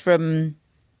quotes from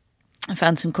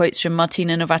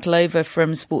Martina Navratilova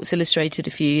from Sports Illustrated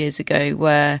a few years ago,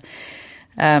 where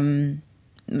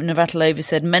Navratilova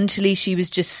said, "Mentally, she was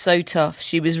just so tough.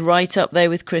 She was right up there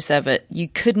with Chris Evert. You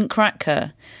couldn't crack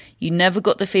her. You never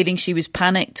got the feeling she was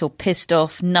panicked or pissed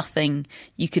off, nothing.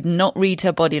 You could not read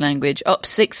her body language. Up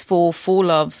 6-4,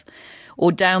 4-love,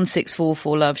 or down 6-4,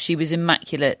 4-love, she was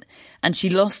immaculate. And she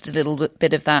lost a little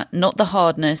bit of that. Not the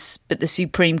hardness, but the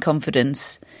supreme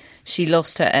confidence. She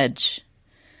lost her edge."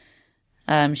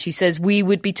 She says, we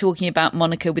would be talking about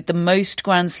Monica with the most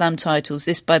Grand Slam titles.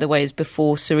 This, by the way, is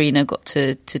before Serena got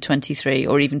to 23,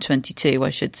 or even 22, I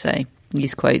should say.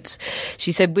 These quotes.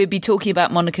 She said, we'd be talking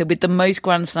about Monica with the most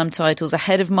Grand Slam titles,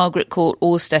 ahead of Margaret Court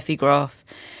or Steffi Graf.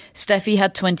 Steffi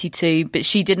had 22, but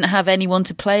she didn't have anyone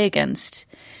to play against.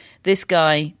 This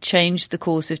guy changed the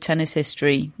course of tennis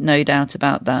history, no doubt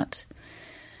about that.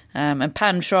 And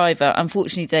Pam Shriver,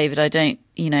 unfortunately, David, I don't,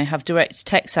 have direct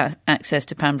text access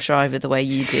to Pam Shriver the way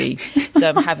you do. So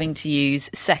I'm having to use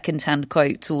second-hand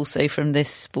quotes also from this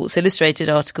Sports Illustrated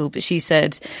article. But she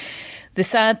said, the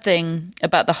sad thing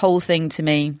about the whole thing to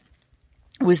me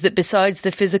was that besides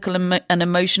the physical and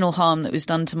emotional harm that was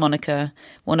done to Monica,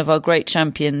 one of our great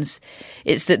champions,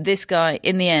 it's that this guy,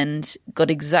 in the end,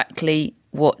 got exactly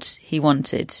what he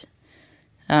wanted.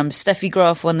 Steffi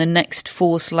Graf won the next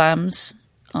 4 slams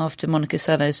after Monica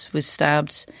Seles was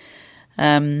stabbed.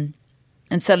 And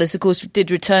Seles, of course,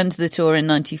 did return to the tour in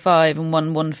 95 and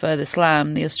won one further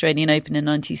slam, the Australian Open in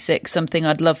 96, something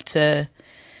I'd love to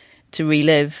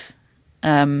relive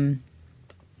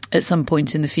at some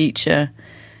point in the future.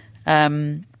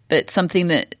 But something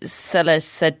that Seles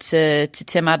said to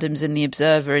Tim Adams in The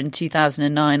Observer in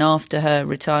 2009 after her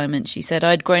retirement, she said,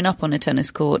 I'd grown up on a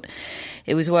tennis court.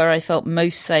 It was where I felt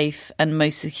most safe and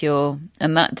most secure.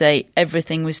 And that day,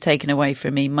 everything was taken away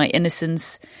from me. My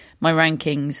innocence, my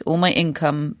rankings, all my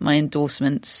income, my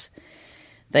endorsements,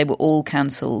 they were all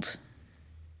cancelled.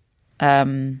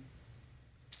 And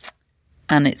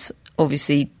it's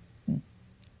obviously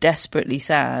desperately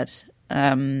sad.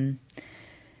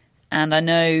 And I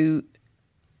know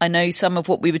some of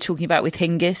what we were talking about with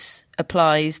Hingis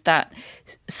applies, that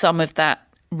some of that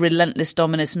relentless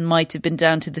dominance might have been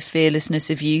down to the fearlessness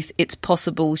of youth. It's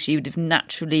possible she would have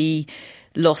naturally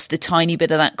lost a tiny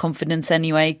bit of that confidence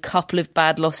anyway. Couple of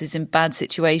bad losses in bad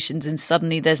situations, and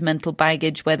suddenly there's mental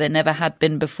baggage where there never had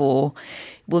been before.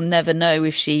 We'll never know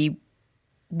if she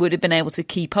would have been able to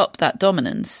keep up that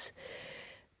dominance.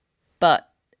 But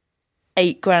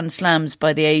 8 Grand Slams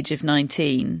by the age of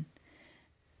 19...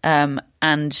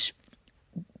 and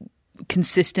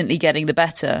consistently getting the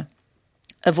better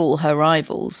of all her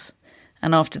rivals.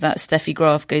 And after that, Steffi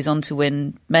Graf goes on to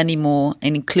win many more,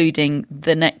 including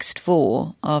the next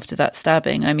 4 after that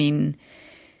stabbing. I mean,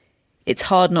 it's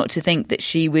hard not to think that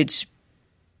she would,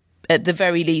 at the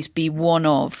very least, be one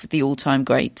of the all-time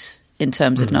greats in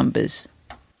terms of numbers.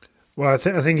 Well, I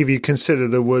think if you consider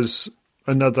there was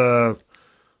another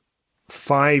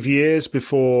 5 years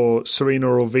before Serena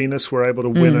or Venus were able to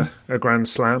win a Grand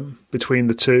Slam between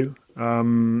the two.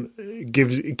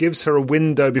 It gives her a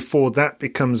window before that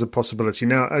becomes a possibility.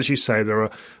 Now, as you say, there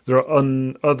are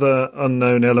other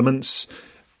unknown elements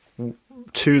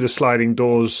to the sliding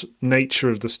doors nature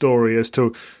of the story as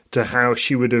to how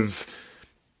she would have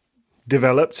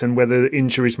developed and whether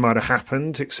injuries might have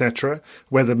happened, etc.,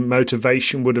 whether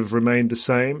motivation would have remained the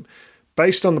same.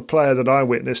 Based on the player that I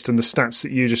witnessed and the stats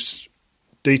that you just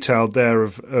detailed there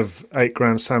of 8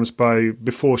 Grand Slams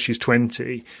before she's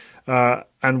 20,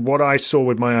 and what I saw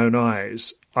with my own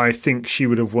eyes, I think she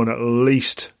would have won at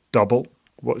least double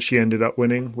what she ended up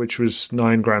winning, which was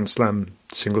 9 Grand Slam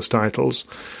singles titles.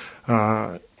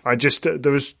 There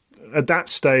was, at that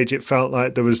stage, it felt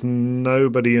like there was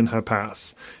nobody in her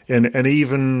path. And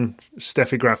even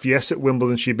Steffi Graf, yes, at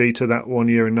Wimbledon she beat her that one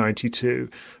year in 92,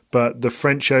 but the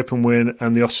French Open win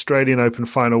and the Australian Open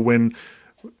final win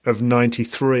of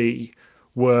 93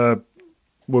 were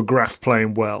Graf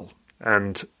playing well,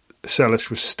 and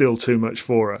Seles was still too much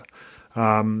for her.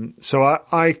 So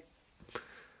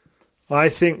I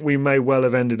think we may well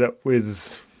have ended up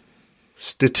with,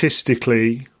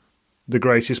 statistically, the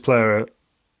greatest player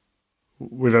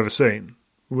we've ever seen.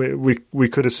 We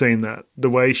could have seen that. The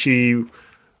way she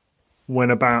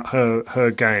went about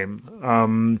her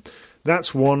game.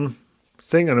 That's one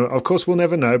thing, and of course we'll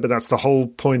never know, but that's the whole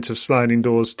point of sliding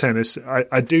doors tennis.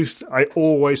 I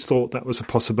always thought that was a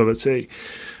possibility.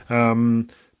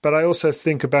 But I also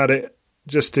think about it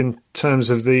just in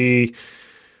terms of the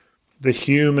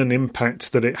human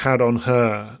impact that it had on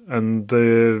her and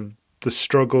the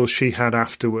struggle she had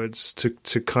afterwards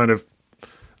to kind of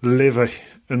live a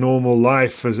normal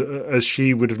life as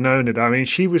she would have known it. I mean,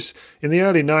 she was, in the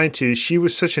early 90s, she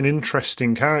was such an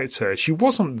interesting character. She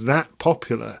wasn't that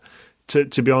popular,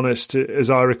 to be honest,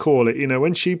 as I recall it. You know,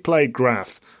 when she played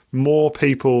Graf, more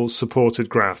people supported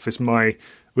Graf.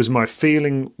 Was my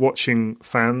feeling watching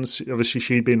fans. Obviously,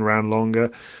 she'd been around longer.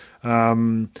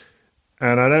 And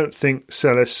I don't think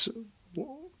Seles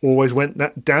always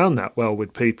went down that well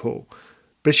with people.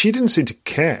 But she didn't seem to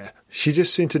care. she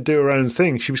just seemed to do her own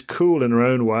thing. She was cool in her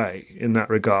own way in that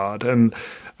regard. And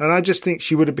I just think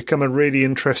she would have become a really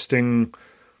interesting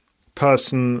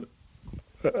person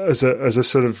as a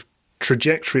sort of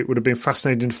trajectory. It would have been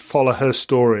fascinating to follow her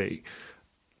story.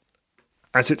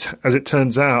 As it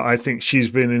turns out, I think she's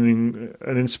been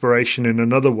an inspiration in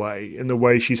another way, in the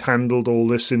way she's handled all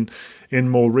this in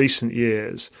more recent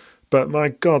years. But my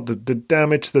God, the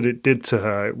damage that it did to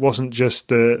her, it wasn't just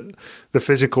the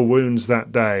physical wounds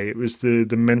that day, it was the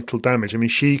mental damage. I mean,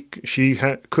 she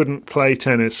couldn't play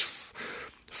tennis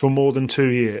for more than 2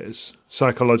 years,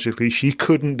 psychologically. She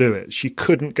couldn't do it. She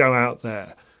couldn't go out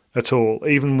there at all,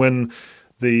 even when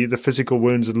the physical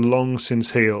wounds had long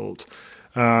since healed.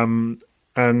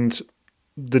 And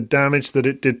the damage that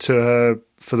it did to her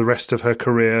for the rest of her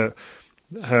career,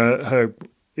 her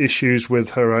issues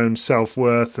with her own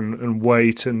self-worth and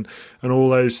weight and all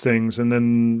those things, and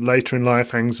then later in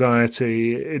life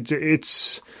anxiety,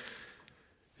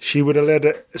 she would have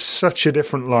led such a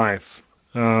different life,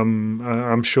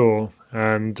 I'm sure,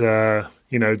 and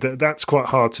that's quite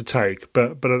hard to take,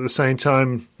 but at the same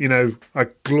time, I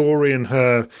glory in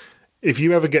her. If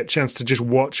you ever get a chance to just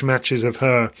watch matches of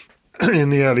her in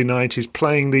the early 90s,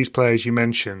 playing these players you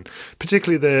mentioned,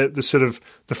 particularly the sort of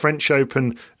the French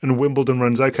Open and Wimbledon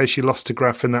runs. Okay, she lost to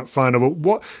Graf in that final,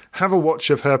 but have a watch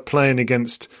of her playing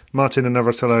against Martina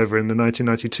Navratilova in the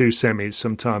 1992 semis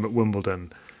sometime at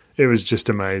Wimbledon. It was just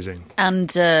amazing.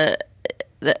 And a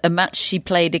match she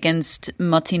played against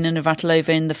Martina Navratilova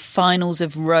in the finals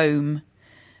of Rome,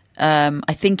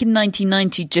 I think in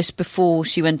 1990, just before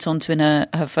she went on to win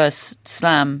her first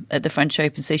slam at the French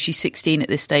Open. So she's 16 at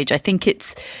this stage. I think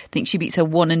she beats her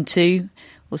 1-2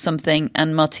 or something.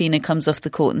 And Martina comes off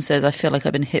the court and says, "I feel like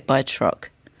I've been hit by a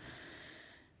truck."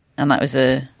 And that was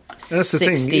a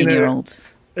 16-year-old.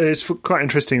 It's quite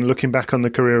interesting looking back on the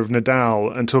career of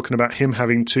Nadal and talking about him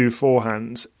having 2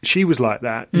 forehands. She was like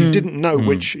that. You didn't know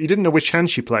which hand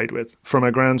she played with from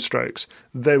her ground strokes.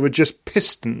 They were just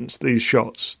pistons, these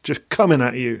shots, just coming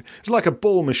at you. It's like a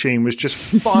ball machine was just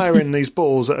firing these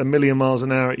balls at 1,000,000 miles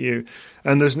an hour at you.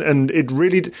 And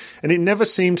it never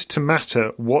seemed to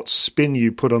matter what spin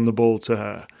you put on the ball to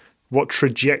her, what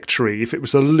trajectory, if it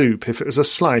was a loop, if it was a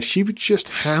slice, she would just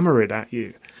hammer it at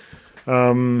you.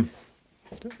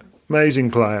 Amazing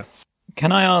player.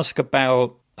 Can I ask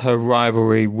about her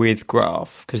rivalry with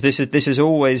Graf? Because this has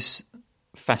always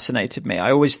fascinated me.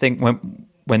 I always think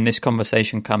when this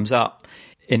conversation comes up,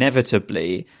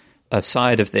 inevitably a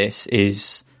side of this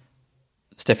is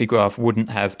Steffi Graf wouldn't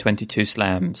have 22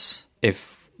 slams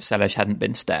if Seles hadn't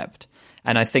been stabbed.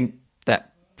 And I think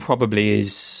that probably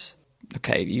is,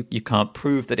 okay, you can't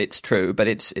prove that it's true, but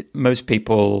most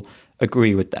people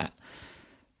agree with that.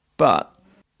 But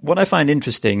what I find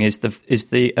interesting is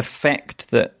the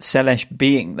effect that Seles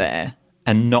being there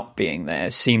and not being there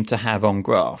seemed to have on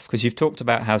Graf. Because you've talked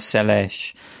about how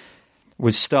Seles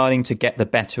was starting to get the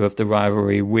better of the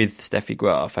rivalry with Steffi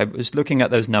Graf. I was looking at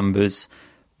those numbers.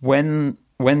 When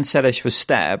Seles was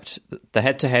stabbed, the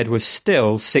head-to-head was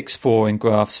still 6-4 in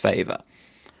Graf's favour.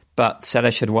 But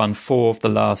Seles had won 4 of the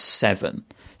last 7.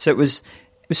 So it was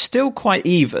still quite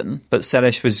even, but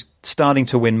Seles was starting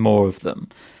to win more of them.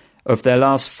 Of their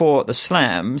last 4 at the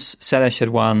Slams, Seles had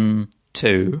won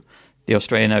 2, the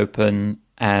Australian Open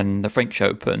and the French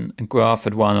Open, and Graf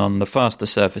had won on the faster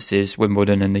surfaces,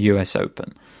 Wimbledon and the US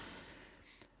Open.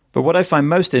 But what I find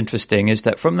most interesting is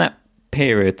that from that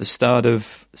period, the start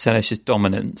of Seles'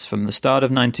 dominance, from the start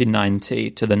of 1990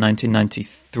 to the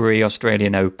 1993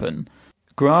 Australian Open,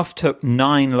 Graf took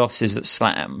 9 losses at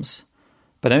Slams,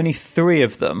 but only 3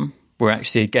 of them were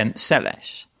actually against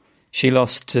Seles. She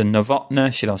lost to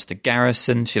Novotná, she lost to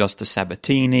Garrison, she lost to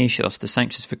Sabatini, she lost to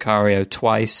Sanchez Vicario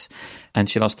twice, and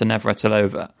she lost to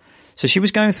Navratilova. So she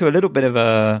was going through a little bit of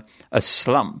a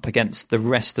slump against the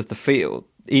rest of the field,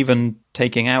 even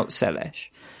taking out Seles.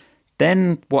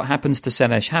 Then what happens to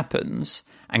Seles happens,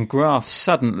 and Graf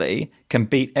suddenly can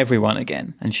beat everyone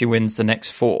again, and she wins the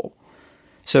next 4.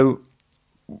 So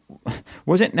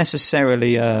was it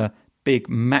necessarily a big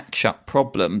match-up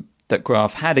problem that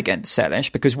Graf had against Seles?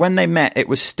 Because when they met, it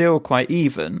was still quite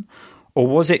even. Or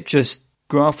was it just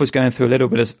Graf was going through a little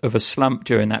bit of a slump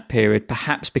during that period,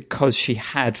 perhaps because she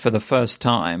had, for the first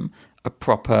time, a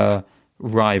proper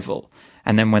rival?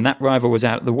 And then when that rival was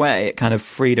out of the way, it kind of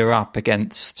freed her up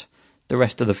against the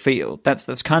rest of the field.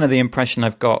 That's kind of the impression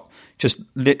I've got, just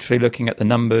literally looking at the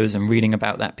numbers and reading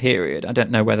about that period. I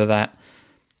don't know whether that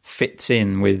fits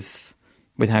in with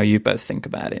how you both think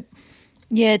about it.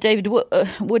 Yeah, David,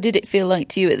 what did it feel like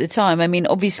to you at the time? I mean,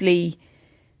 obviously,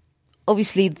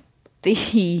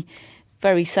 very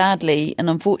sadly and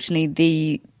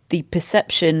unfortunately, the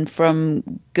perception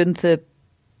from Gunther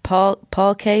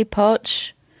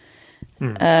Parch,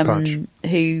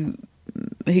 who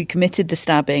committed the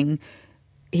stabbing.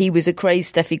 He was a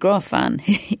crazed Steffi Graf fan.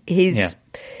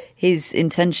 His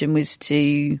intention was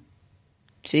to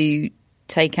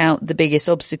take out the biggest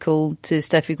obstacle to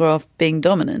Steffi Graf being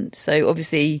dominant. So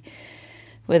obviously,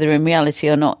 whether in reality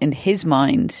or not, in his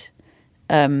mind,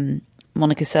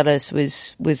 Monica Seles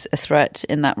was a threat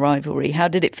in that rivalry. How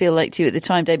did it feel like to you at the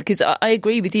time, Dave? Because I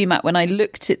agree with you, Matt. When I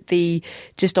looked at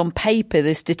just on paper,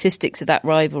 the statistics of that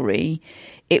rivalry,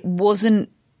 it wasn't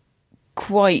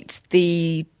quite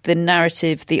the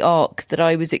narrative, the arc that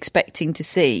I was expecting to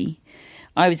see.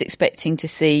 I was expecting to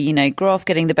see, Graf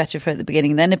getting the better of her at the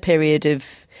beginning, then a period of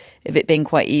it being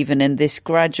quite even, and this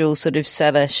gradual sort of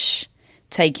Seles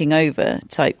taking over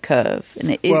type curve. And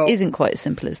it isn't quite as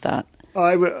simple as that.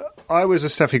 I was a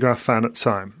Steffi Graf fan at the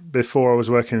time, before I was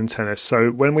working in tennis.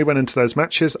 So when we went into those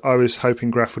matches, I was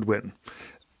hoping Graf would win.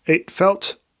 It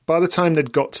felt, by the time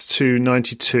they'd got to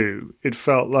 92, it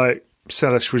felt like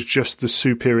Seles was just the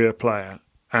superior player.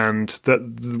 And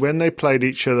that when they played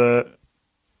each other,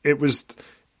 it was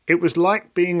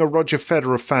like being a Roger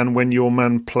Federer fan when your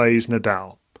man plays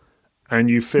Nadal. And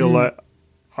you feel like,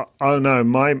 oh no,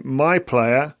 my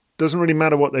player, doesn't really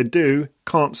matter what they do,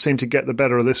 can't seem to get the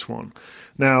better of this one.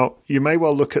 Now, you may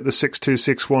well look at the 6-2,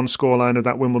 6-1 scoreline of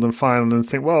that Wimbledon final and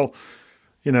think, well,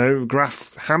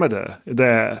 Graf hammered her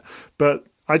there. But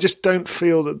I just don't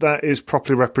feel that is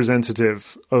properly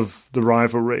representative of the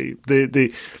rivalry.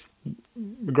 The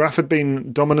Graf had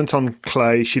been dominant on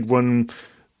clay. She'd won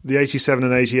the 87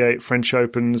 and 88 French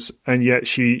Opens, and yet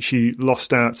she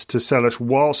lost out to Seles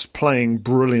whilst playing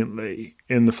brilliantly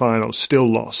in the final, still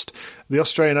lost. The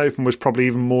Australian Open was probably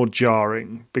even more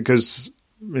jarring because,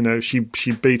 she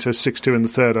beat her 6-2 in the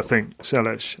third, I think,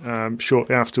 Seles,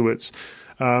 shortly afterwards.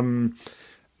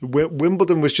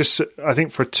 Wimbledon was just, I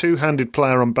think, for a two-handed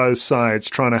player on both sides,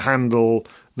 trying to handle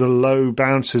the low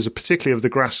bounces, particularly of the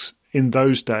grass in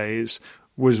those days,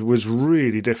 was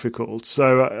really difficult.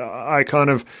 So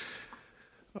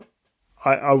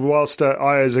whilst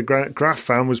I as a Graf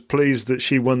fan was pleased that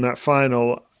she won that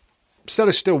final,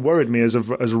 Seles still worried me as a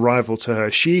rival to her.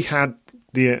 She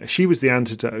was the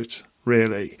antidote,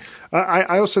 really.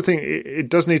 I also think it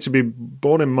does need to be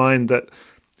borne in mind that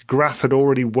Graf had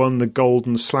already won the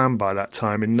Golden Slam by that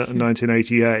time in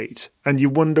 1988, and you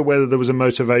wonder whether there was a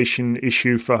motivation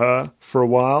issue for her for a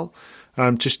while.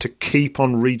 Just to keep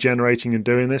on regenerating and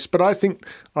doing this. But I think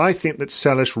that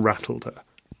Seles rattled her.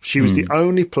 She was the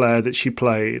only player that she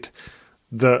played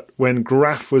that when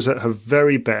Graf was at her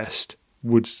very best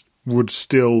would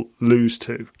still lose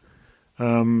to.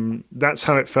 That's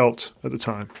how it felt at the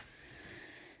time.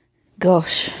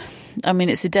 Gosh. I mean,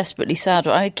 it's a desperately sad...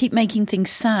 I keep making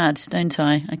things sad, don't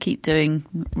I? I keep doing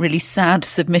really sad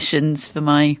submissions for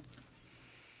my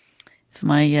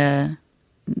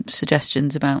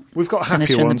suggestions about. We've got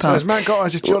happier ones. Has Matt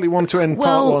got a jolly one to end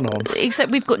part one on?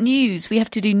 Except we've got news. We have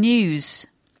to do news.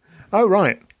 Oh,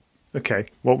 right. Okay,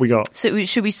 what we got? So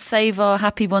should we save our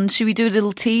happy ones? Should we do a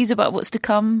little tease about what's to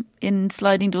come in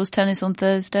Sliding Doors Tennis on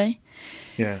Thursday?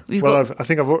 Yeah. I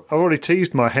think I've already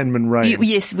teased my Henman Rain.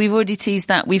 Yes, we've already teased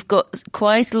that. We've got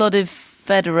quite a lot of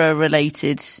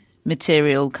Federer-related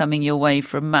material coming your way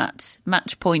from Matt.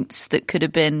 Match points that could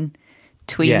have been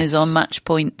tweeners on match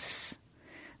points.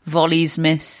 Volleys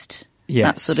missed,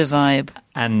 that sort of vibe,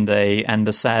 and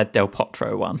the sad Del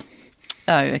Potro one.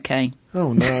 Oh, okay.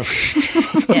 Oh no!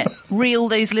 Yeah, reel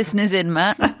those listeners in,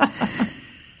 Matt.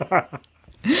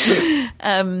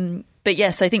 But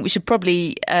yes, I think we should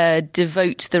probably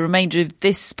devote the remainder of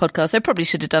this podcast. I probably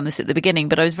should have done this at the beginning,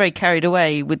 but I was very carried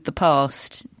away with the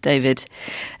past, David.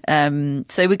 So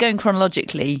we're going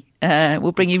chronologically.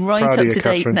 We'll bring you right up to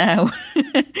date now.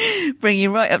 Bring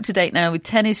you right up to date now with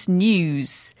tennis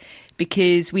news,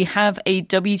 because we have a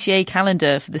WTA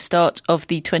calendar for the start of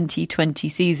the 2020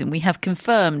 season. We have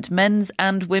confirmed men's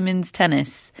and women's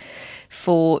tennis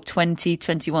for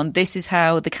 2021. This is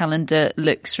how the calendar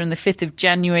looks from the 5th of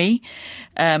January.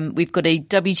 We've got a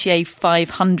WTA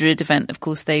 500 event. Of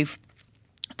course, they've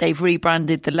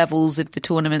rebranded the levels of the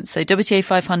tournament. So WTA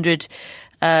 500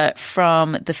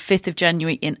 from the 5th of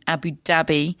January in Abu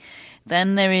Dhabi.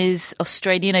 Then there is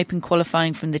Australian Open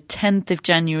qualifying from the 10th of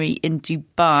January in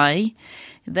Dubai.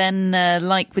 Then,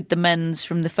 like with the men's,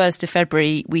 from the 1st of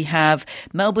February, we have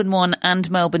Melbourne 1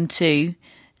 and Melbourne 2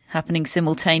 happening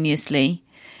simultaneously.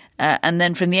 And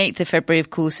then from the 8th of February, of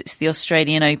course, it's the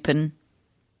Australian Open.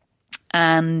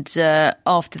 And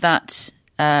after that,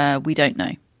 we don't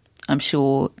know. I'm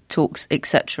sure talks,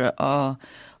 etc., are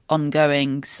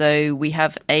ongoing. So we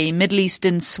have a Middle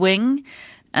Eastern swing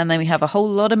and then we have a whole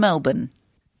lot of Melbourne.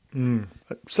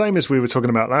 Same as we were talking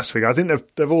about last week. I think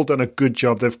they've all done a good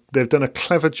job. They've done a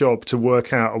clever job to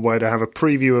work out a way to have a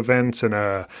preview event and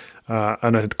a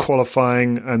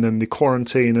qualifying, and then the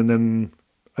quarantine, and then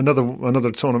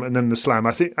another tournament, and then the slam.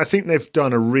 I think they've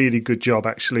done a really good job,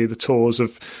 actually, the tours,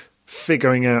 of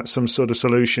figuring out some sort of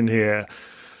solution here.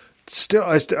 Still,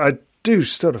 I do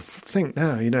sort of think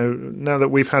now, now that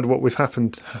we've had what we've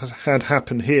had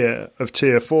happen here of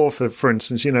Tier 4, for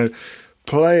instance,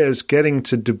 players getting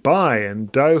to Dubai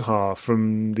and Doha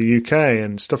from the UK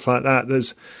and stuff like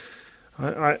that.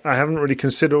 I haven't really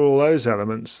considered all those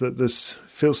elements. That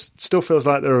still feels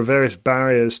like there are various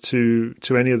barriers to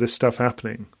any of this stuff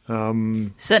happening.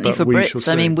 Certainly for Brits.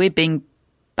 I mean, we're being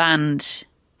banned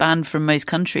from most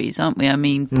countries, aren't we? I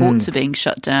mean, ports are being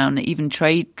shut down. Even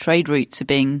trade routes are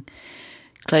being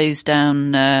closed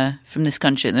down from this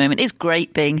country at the moment. It's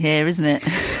great being here, isn't it?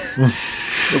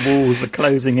 The walls are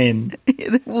closing in.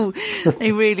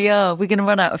 They really are. We're going to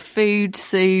run out of food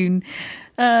soon.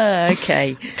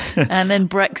 Okay. And then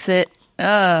Brexit.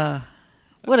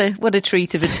 What a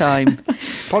treat of a time.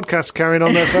 Podcast carrying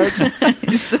on there, folks.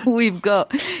 It's all we've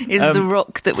got is the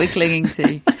rock that we're clinging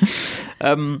to.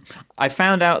 I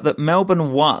found out that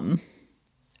Melbourne 1,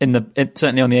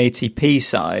 certainly on the ATP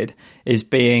side, is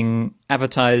being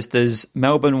advertised as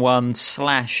Melbourne 1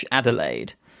 /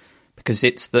 Adelaide, because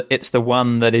it's the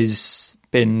one that is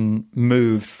been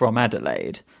moved from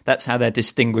Adelaide. That's how they're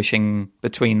distinguishing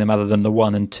between them, other than the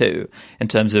 1 and 2, in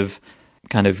terms of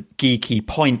kind of geeky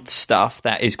point stuff.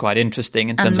 That is quite interesting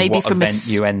in terms of what event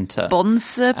you enter. And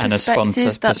a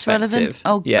sponsor that's relevant.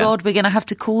 Oh, yeah. God, we're going to have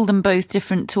to call them both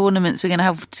different tournaments. We're going to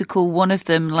have to call one of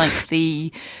them like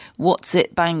the What's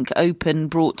It Bank Open,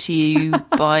 brought to you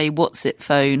by What's It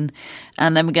Phone.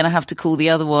 And then we're going to have to call the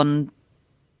other one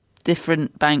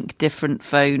Different Bank, Different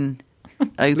Phone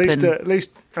Open. At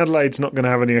least Adelaide's not going to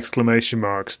have any exclamation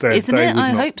marks. Isn't it? I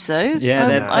hope so. Yeah,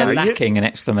 they're lacking an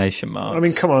exclamation mark. I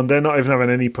mean, come on, they're not even having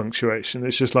any punctuation.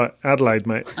 It's just like Adelaide,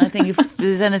 mate. I think if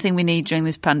there's anything we need during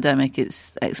this pandemic,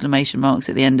 it's exclamation marks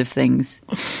at the end of things.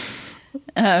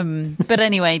 But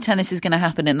anyway, tennis is going to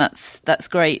happen, and that's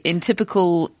great. In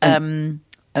typical,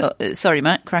 sorry,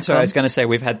 Matt, crack on. I was going to say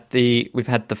we've had the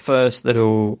first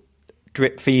little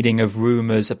drip feeding of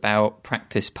rumours about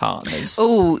practice partners.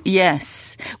 Oh,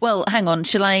 yes. Well, hang on.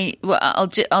 Shall I? Well,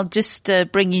 I'll just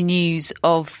bring you news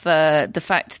of the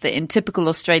fact that in typical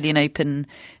Australian Open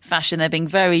fashion, they're being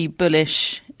very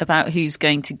bullish about who's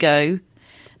going to go,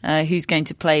 who's going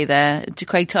to play there.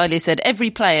 Craig Tiley said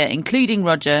every player, including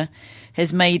Roger,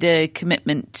 has made a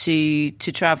commitment to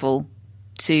travel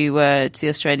to the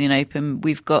Australian Open.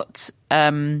 We've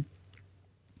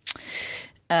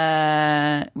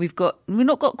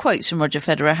not got quotes from Roger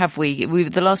Federer, have we?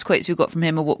 The last quotes we got from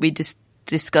him are what we just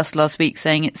discussed last week,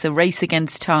 saying it's a race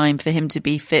against time for him to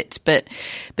be fit. But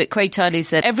Craig Tiley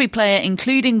said every player,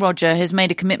 including Roger, has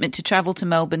made a commitment to travel to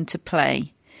Melbourne to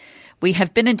play. We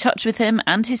have been in touch with him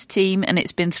and his team, and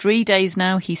it's been 3 days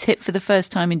now. He's hit for the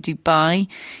first time in Dubai.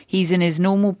 He's in his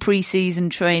normal pre-season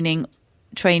training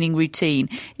routine.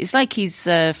 It's like he's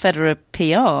Federer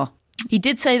PR. He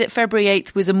did say that February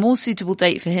 8th was a more suitable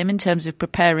date for him in terms of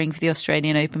preparing for the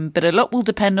Australian Open, but a lot will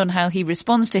depend on how he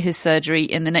responds to his surgery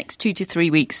in the next 2 to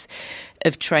 3 weeks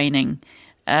of training.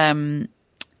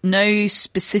 No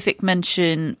specific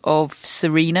mention of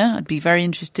Serena. I'd be very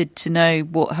interested to know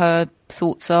what her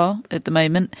thoughts are at the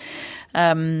moment.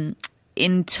 In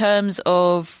terms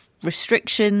of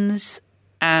restrictions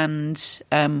and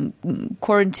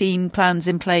quarantine plans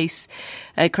in place,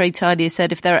 Craig Tiley has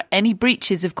said if there are any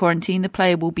breaches of quarantine, the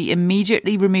player will be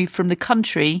immediately removed from the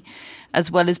country as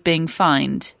well as being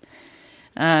fined.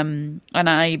 And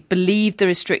I believe the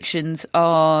restrictions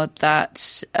are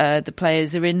that the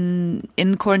players are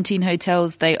in quarantine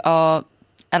hotels. They are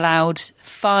allowed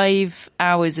 5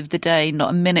 hours of the day, not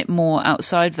a minute more,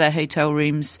 outside their hotel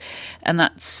rooms, and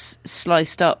that's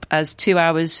sliced up as 2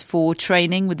 hours for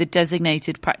training with a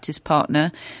designated practice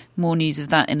partner. More news of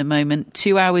that in a moment.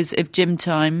 2 hours of gym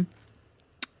time,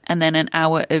 and then an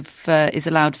hour of is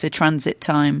allowed for transit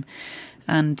time,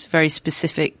 and very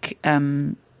specific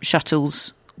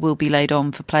shuttles will be laid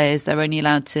on for players. They're only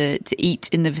allowed to eat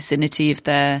in the vicinity of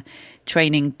their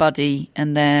training buddy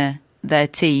and their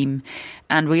team.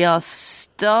 And we are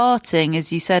starting,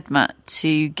 as you said, Matt,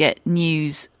 to get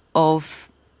news of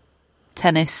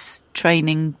tennis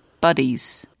training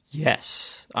buddies.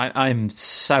 Yes, I'm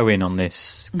so in on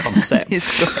this concept.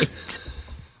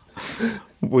 It's great.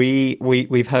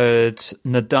 We've heard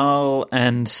Nadal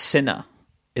and Sinner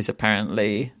is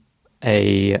apparently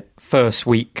a first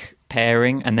week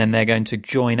pairing, and then they're going to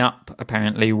join up,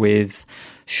 apparently, with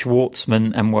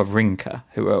Schwartzman and Wawrinka,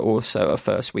 who are also a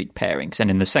first week pairings. And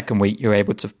in the second week, you're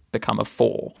able to become a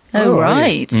 4. Oh,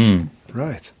 right.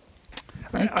 Right.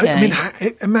 Okay. I mean,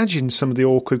 imagine some of the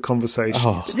awkward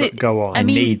conversations that go on. I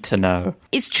need to know.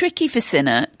 It's tricky for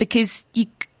Sinner because you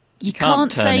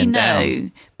can't turn say him no.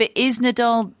 down. But is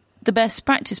Nadal the best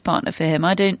practice partner for him?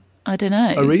 I don't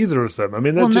know. Are either of them? I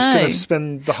mean, they're going to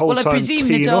spend the whole time I presume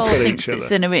teeing Nadal off at thinks each that other.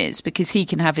 Sinner is because he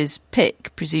can have his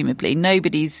pick. Presumably,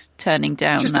 nobody's turning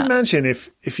down. Just that. imagine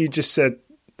if you just said,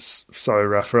 "Sorry,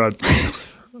 Rafa,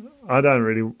 I don't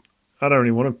really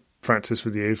want to practice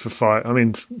with you for 5. I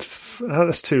mean,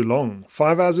 that's too long.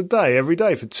 5 hours a day, every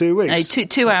day for 2 weeks.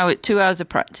 No, 2 hours of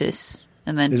practice,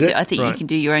 and then I think you can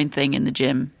do your own thing in the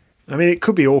gym. I mean, it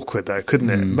could be awkward though,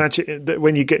 couldn't it? Imagine that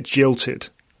when you get jilted.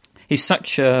 He's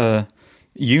such a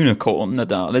unicorn,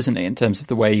 Nadal, isn't he, in terms of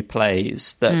the way he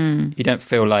plays, that you don't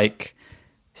feel like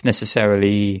it's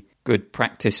necessarily good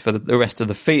practice for the rest of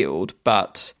the field.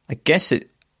 But I guess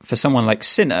for someone like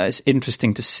Sinner, it's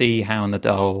interesting to see how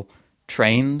Nadal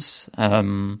trains. I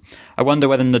wonder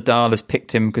whether Nadal has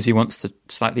picked him because he wants to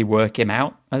slightly work him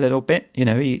out a little bit. You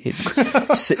know,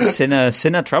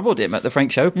 Sinner troubled him at the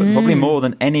French Open, probably more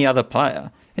than any other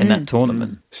player in that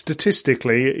tournament.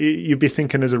 Statistically, you'd be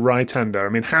thinking as a right-hander, I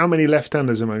mean, how many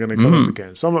left-handers am I going to come up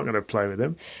against? I'm not going to play with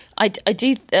him. I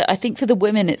think for the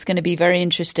women it's going to be very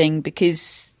interesting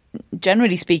because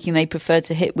generally speaking they prefer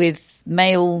to hit with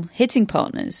male hitting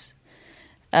partners.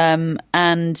 Okay,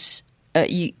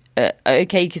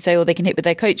 you could say, they can hit with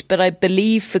their coach, but I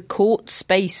believe for court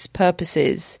space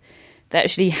purposes, they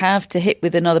actually have to hit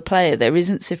with another player. There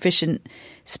isn't sufficient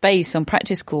space on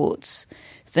practice courts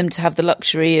for them to have the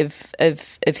luxury of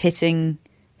hitting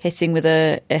with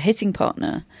a hitting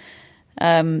partner.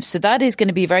 So that is going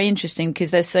to be very interesting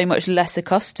because they're so much less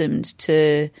accustomed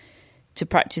to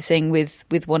practicing with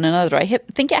one another. I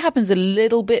think it happens a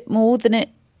little bit more than it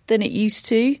used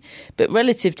to, but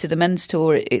relative to the men's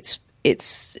tour,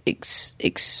 it's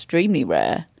extremely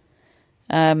rare,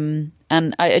 and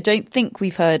I don't think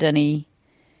we've heard any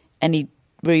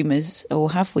rumours,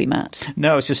 or have we, Matt?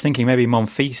 No, I was just thinking maybe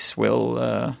Monfils will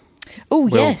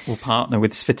partner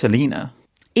with Svitolina.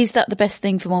 Is that the best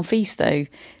thing for Monfils though?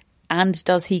 And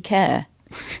does he care?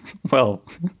 Well,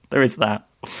 there is that.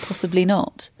 Possibly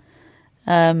not.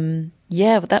 That's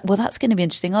going to be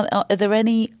interesting. Are there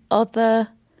any other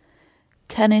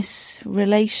tennis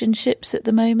relationships at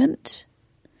the moment?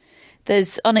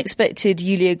 There's unexpected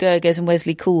Julia Gerges and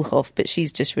Wesley Koolhof, but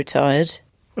she's just retired.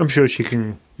 I'm sure she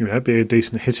can, be a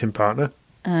decent hitting partner.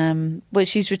 Well,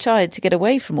 she's retired to get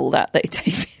away from all that, though,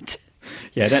 David.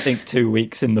 Yeah, I don't think 2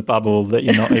 weeks in the bubble that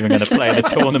you're not even going to play the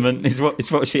tournament is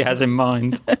what she has in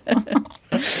mind.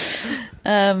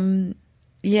 This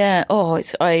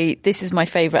is my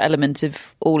favourite element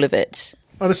of all of it.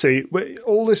 Honestly,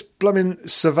 all this blooming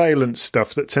surveillance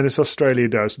stuff that Tennis Australia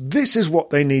does, this is what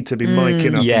they need to be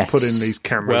miking up and putting these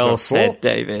cameras up for. Well said,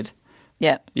 David.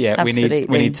 Yeah, absolutely.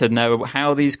 We need to know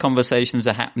how these conversations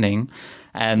are happening.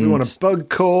 And we want bug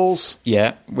calls.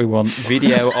 Yeah, we want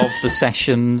video of the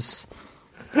sessions.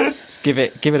 Just give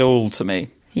it all to me.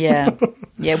 Yeah.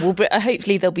 Well,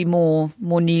 hopefully there'll be more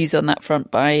news on that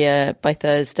front by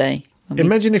Thursday.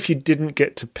 Imagine if you didn't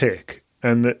get to pick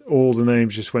and that all the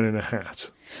names just went in a hat.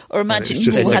 Or imagine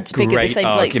you had to pick at the same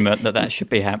argument that should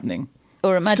be happening.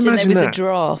 Or imagine there was a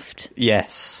draft.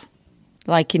 Yes.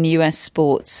 Like in US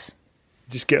sports.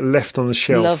 Just get left on the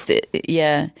shelf. Loved it.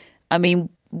 Yeah. I mean,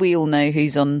 we all know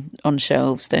who's on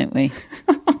shelves, don't we?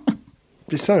 It'd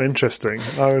be so interesting.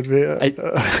 I would be. I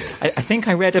think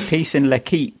I read a piece in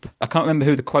L'Equipe. I can't remember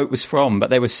who the quote was from, but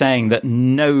they were saying that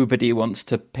nobody wants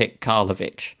to pick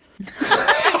Karlovic. Is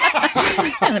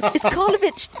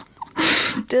Karlovic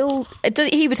still?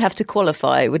 He would have to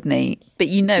qualify, wouldn't he? But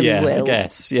he will. I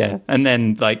guess. Yeah, and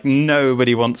then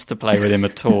nobody wants to play with him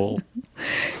at all.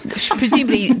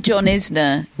 Presumably, John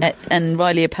Isner and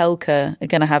Riley Opelka are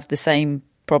going to have the same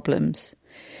problems.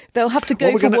 They'll have to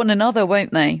go for one another,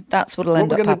 won't they? That's what'll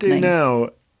end up happening. What we're going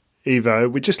to do now, Evo,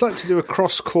 we'd just like to do a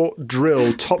cross-court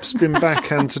drill, topspin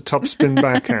backhand to topspin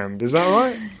backhand. Is that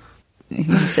right? He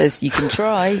says you can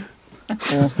try,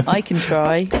 or I can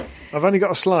try. I've only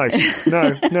got a slice.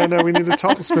 No, we need a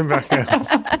topspin backhand.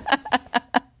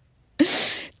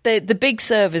 The big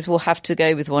servers will have to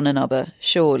go with one another,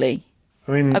 surely.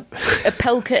 I mean...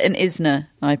 Opelka and Isner,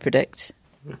 I predict.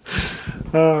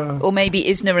 Or maybe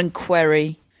Isner and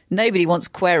Querrey. Nobody wants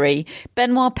Querrey.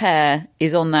 Benoit Paire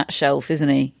is on that shelf, isn't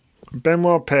he?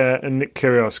 Benoit Paire and Nick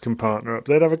Kyrgios can partner up.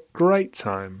 They'd have a great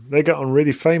time. They got on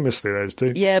really famously, those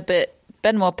two. Yeah, but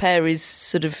Benoit Paire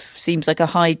seems like a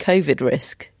high COVID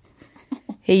risk.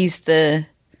 He's the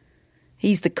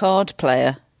card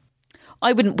player.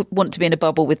 I wouldn't want to be in a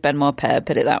bubble with Benoit Paire,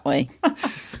 put it that way.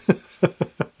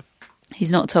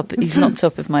 He's not top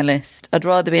of my list. I'd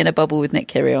rather be in a bubble with Nick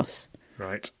Kyrgios.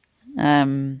 Right.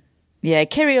 Yeah,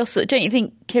 Kyrgios. Don't you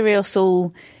think Kyrgios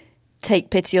will take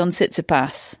pity on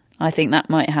Tsitsipas? I think that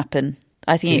might happen.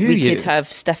 I think we could have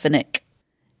Stefanik.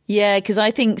 Yeah, because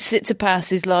I think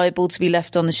Tsitsipas is liable to be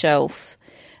left on the shelf.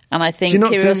 And I think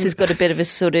Kyrgios has got a bit of a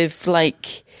sort of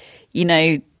like,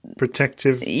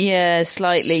 protective. Yeah,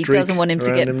 slightly. Doesn't want him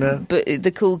to get but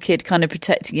the cool kid kind of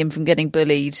protecting him from getting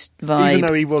bullied vibe. Even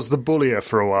though he was the bullier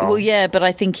for a while. Well, yeah, but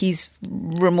I think he's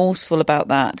remorseful about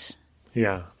that.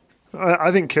 Yeah.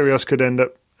 I think Kyrgios could end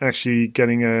up actually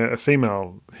getting a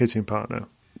female hitting partner.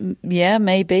 Yeah,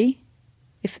 maybe.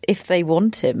 If they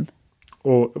want him.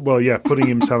 Or, putting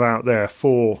himself out there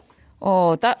for...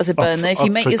 Oh, that was a burn, though. If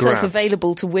you make yourself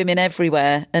available to women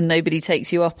everywhere and nobody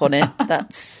takes you up on it,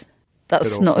 that's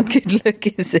not a good look,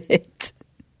 is it?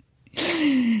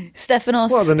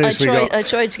 Stefanos, I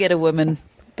tried to get a woman,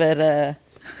 but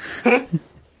I'm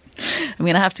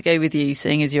going to have to go with you,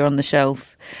 seeing as you're on the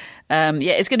shelf.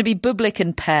 It's going to be Bublik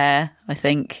and Paire, I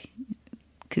think,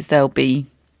 because they'll be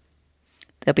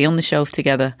on the shelf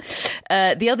together.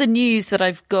 The other news that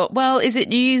I've got, well, is it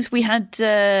news? We've had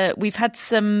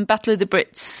some Battle of the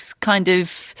Brits kind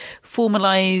of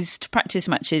formalised practice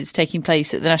matches taking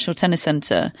place at the National Tennis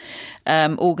Centre,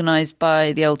 organised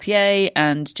by the LTA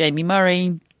and Jamie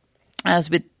Murray. As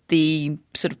with the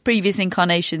sort of previous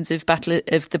incarnations of Battle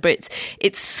of the Brits,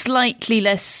 it's slightly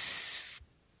less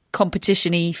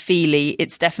competition-y, feely.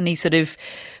 It's definitely sort of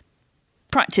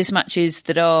practice matches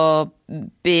that are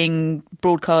being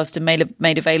broadcast and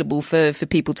made available for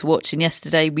people to watch. And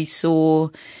yesterday we saw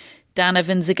Dan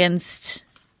Evans against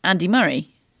Andy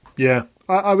Murray. Yeah,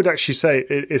 I would actually say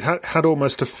it had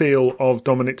almost a feel of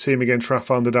Dominic Thiem against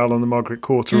Rafael Nadal on the Margaret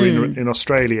Court Arena in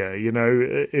Australia. It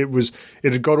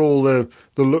had got all the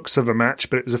looks of a match,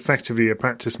 but it was effectively a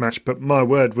practice match. But my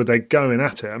word, were they going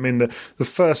at it? I mean, the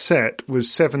first set was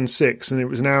 7-6, and it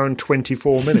was an hour and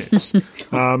 24 minutes,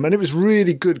 and it was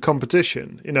really good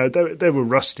competition. They were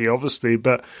rusty, obviously,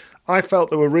 but I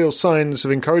felt there were real signs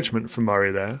of encouragement from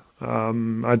Murray there.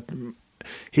 I've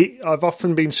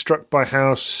often been struck by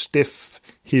how stiff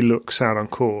he looks out on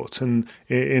court and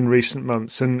in recent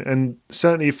months, and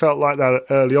certainly he felt like that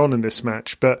early on in this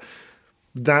match, but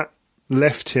that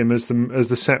left him as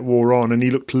the set wore on, and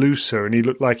he looked looser, and he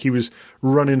looked like he was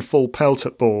running full pelt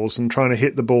at balls and trying to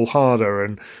hit the ball harder,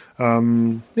 and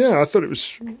I thought it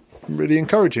was really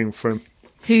encouraging for him.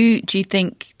 Who do you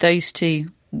think those two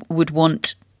would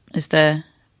want as their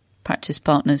practice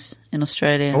partners in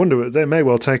Australia? I wonder, they may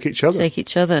well take each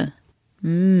other. I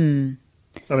mean,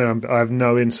 I have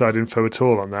no inside info at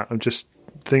all on that. I'm just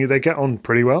thinking they get on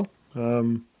pretty well,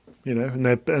 and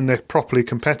they're properly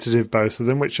competitive, both of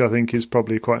them, which I think is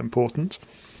probably quite important.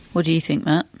 What do you think,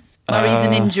 Matt? Murray's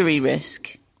an injury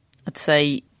risk. I'd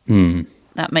say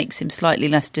that makes him slightly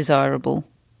less desirable.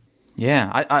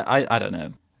 Yeah, I don't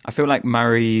know. I feel like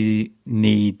Murray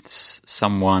needs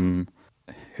someone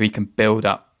who he can build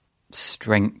up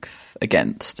strength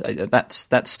against.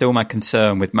 That's still my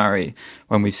concern with Murray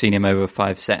when we've seen him over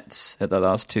 5 sets at the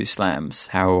last 2 slams,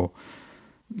 how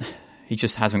he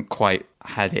just hasn't quite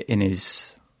had it in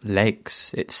his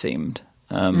legs, it seemed.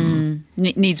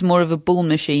 Needs more of a ball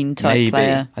machine type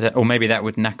player. Or maybe that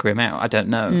would knacker him out. I don't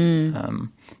know.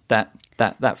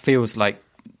 That feels like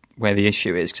where the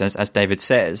issue is, because as David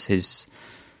says, his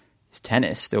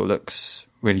tennis still looks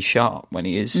really sharp when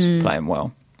he is playing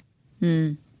well.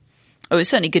 Oh, it's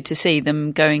certainly good to see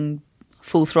them going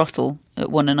full throttle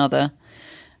at one another.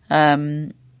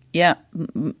 Made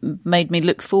me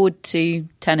look forward to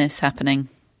tennis happening,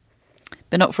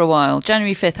 but not for a while.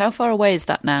 January 5th, how far away is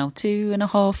that now?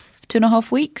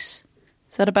 2.5 weeks?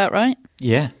 Is that about right?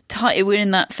 Yeah. We're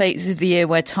in that phase of the year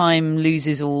where time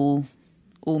loses all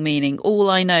meaning. All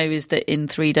I know is that in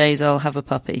 3 days I'll have a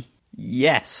puppy.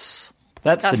 Yes.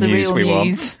 That's the news we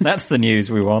want. That's the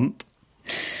news we want.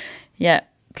 Yeah.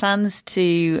 Plans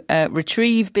to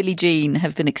retrieve Billie Jean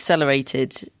have been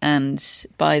accelerated, and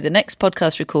by the next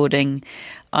podcast recording,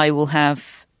 I will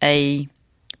have a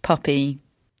puppy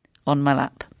on my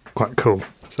lap. Quite cool.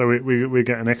 So we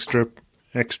get an extra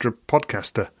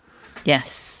podcaster.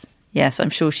 Yes, I'm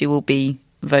sure she will be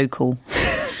vocal.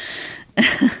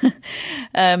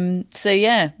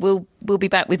 We'll be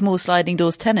back with more Sliding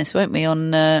Doors tennis, won't we,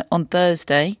 on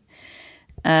Thursday?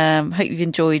 Hope you've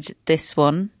enjoyed this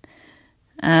one.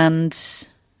 And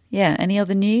any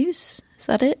other news? Is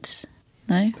that it?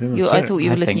 No, I thought you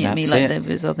were looking at me like there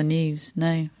was other news.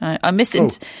 No, I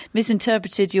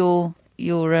misinterpreted your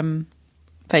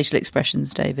facial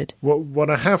expressions, David. What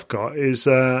I have got is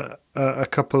a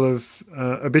couple of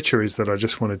obituaries that I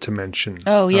just wanted to mention.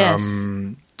 Oh, yes.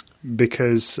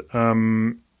 Because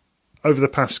over the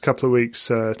past couple of weeks,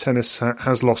 tennis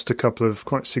has lost a couple of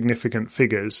quite significant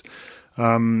figures,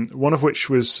 one of which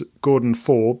was Gordon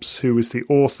Forbes, who was the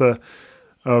author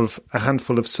of A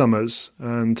Handful of Summers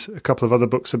and a couple of other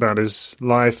books about his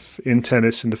life in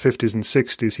tennis in the 50s and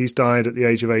 60s. He's died at the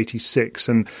age of 86,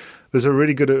 and there's a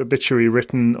really good obituary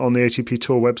written on the ATP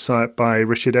Tour website by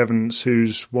Richard Evans,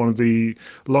 who's one of the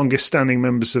longest-standing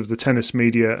members of the tennis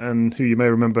media and who you may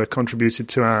remember contributed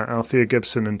to our Althea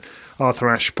Gibson and Arthur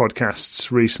Ashe podcasts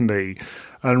recently.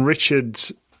 And Richard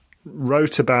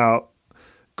wrote about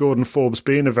Gordon Forbes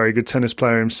being a very good tennis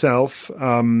player himself,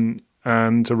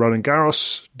 and a Roland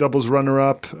Garros doubles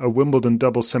runner-up, a Wimbledon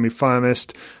doubles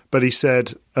semi-finalist, but he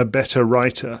said a better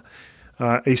writer.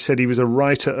 He said he was a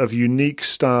writer of unique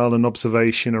style and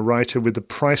observation, a writer with the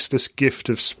priceless gift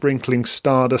of sprinkling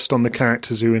stardust on the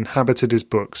characters who inhabited his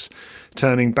books,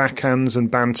 turning backhands and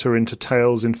banter into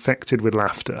tales infected with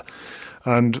laughter.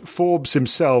 And Forbes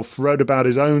himself wrote about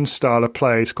his own style of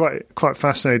play. It's quite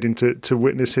fascinating to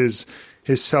witness his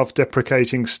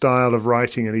self-deprecating style of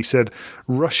writing. And he said,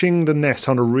 rushing the net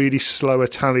on a really slow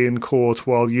Italian court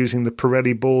while using the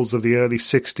Pirelli balls of the early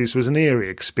 60s was an eerie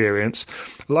experience,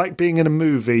 like being in a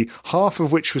movie, half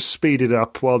of which was speeded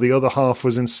up while the other half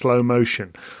was in slow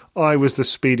motion. I was the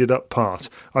speeded up part.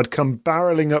 I'd come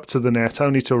barreling up to the net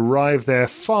only to arrive there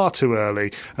far too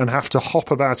early and have to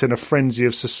hop about in a frenzy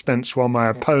of suspense while my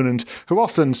opponent, who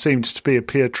often seemed to be a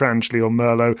Pietrangeli or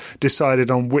Merlot, decided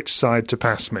on which side to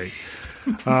pass me.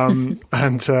 I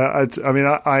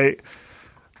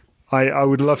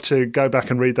would love to go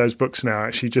back and read those books now,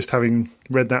 actually, just having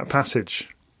read that passage,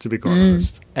 to be quite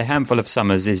honest. A Handful of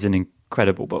Summers is an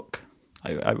incredible book.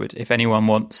 I would, if anyone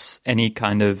wants any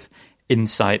kind of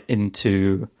insight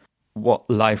into what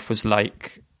life was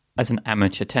like as an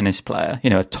amateur tennis player,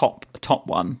 a top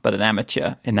one, but an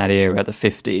amateur in that era, the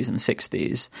 50s and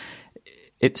 60s.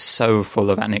 It's so full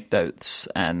of anecdotes,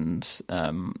 and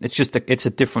it's a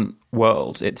different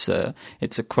world. It's a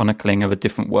chronicling of a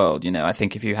different world. I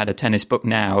think if you had a tennis book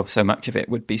now, so much of it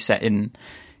would be set in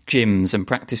gyms and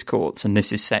practice courts, and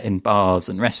this is set in bars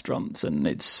and restaurants, and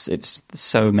it's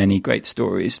so many great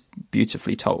stories,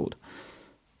 beautifully told.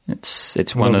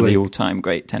 It's one of the all-time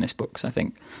great tennis books, I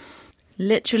think.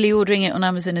 Literally ordering it on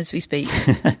Amazon as we speak.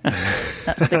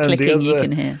 That's the clicking you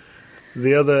can hear.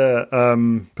 The other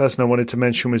person I wanted to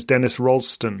mention was Dennis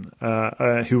Ralston,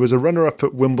 who was a runner-up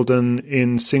at Wimbledon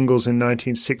in singles in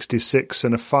 1966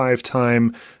 and a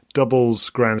 5-time doubles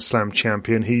Grand Slam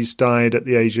champion. He's died at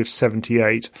the age of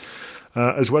 78.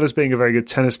 As well as being a very good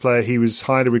tennis player, he was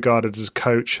highly regarded as a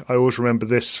coach. I always remember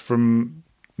this from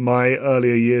my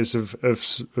earlier years of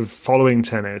following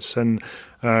tennis, and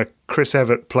Chris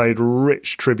Evert played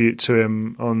rich tribute to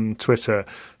him on Twitter.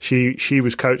 She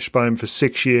was coached by him for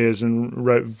 6 years and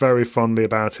wrote very fondly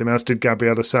about him, as did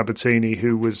Gabriella Sabatini,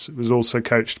 who was also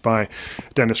coached by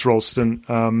Dennis Ralston.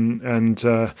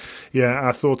 Our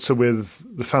thoughts are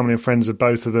with the family and friends of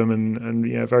both of them, and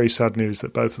very sad news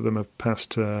that both of them have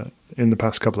passed in the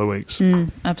past couple of weeks.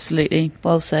 Absolutely,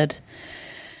 well said.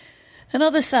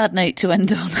 Another sad note to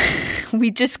end on.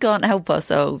 We just can't help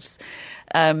ourselves.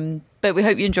 But we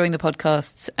hope you're enjoying the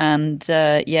podcasts. And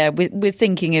we're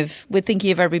thinking of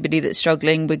everybody that's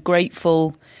struggling. We're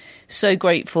grateful, so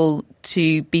grateful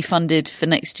to be funded for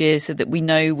next year, so that we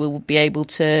know we'll be able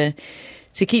to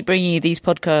keep bringing you these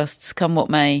podcasts come what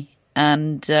may.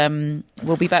 And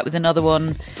we'll be back with another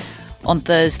one on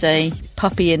Thursday,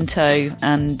 puppy in tow,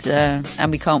 and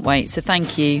we can't wait. So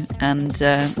thank you, and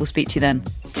we'll speak to you then.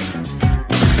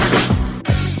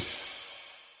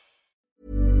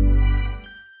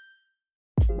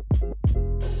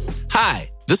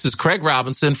 Hi, this is Craig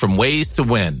Robinson from Ways to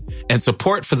Win, and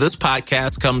support for this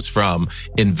podcast comes from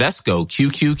Invesco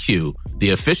QQQ, the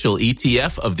official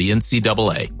ETF of the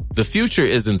NCAA. The future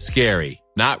isn't scary.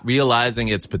 Not realizing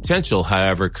its potential,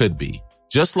 however, could be.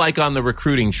 Just like on the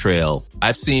recruiting trail,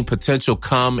 I've seen potential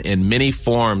come in many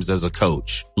forms as a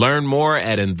coach. Learn more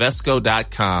at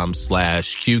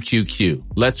Invesco.com/QQQ.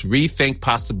 Let's rethink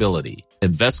possibility.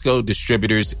 Invesco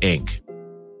Distributors, Inc.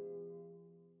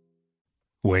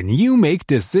 When you make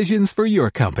decisions for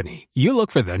your company, you look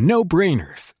for the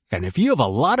no-brainers. And if you have a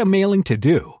lot of mailing to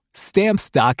do,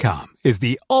 Stamps.com is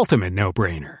the ultimate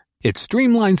no-brainer. It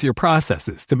streamlines your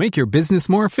processes to make your business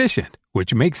more efficient,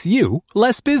 which makes you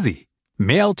less busy.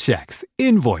 Mail checks,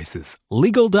 invoices,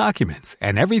 legal documents,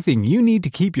 and everything you need to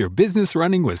keep your business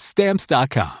running with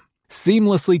Stamps.com.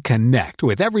 Seamlessly connect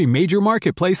with every major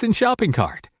marketplace and shopping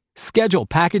cart. Schedule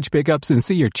package pickups and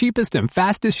see your cheapest and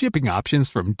fastest shipping options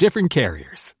from different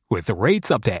carriers, with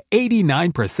rates up to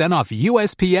 89% off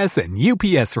USPS and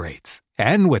UPS rates.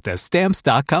 And with the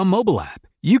Stamps.com mobile app,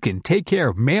 you can take care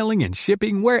of mailing and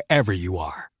shipping wherever you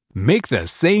are. Make the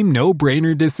same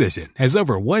no-brainer decision as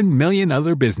over 1 million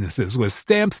other businesses with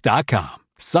Stamps.com.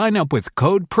 Sign up with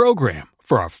code PROGRAM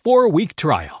for a 4-week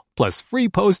trial, plus free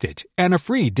postage and a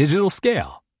free digital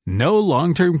scale. No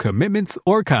long-term commitments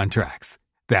or contracts.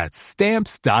 That's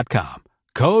Stamps.com.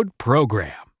 Code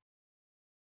PROGRAM.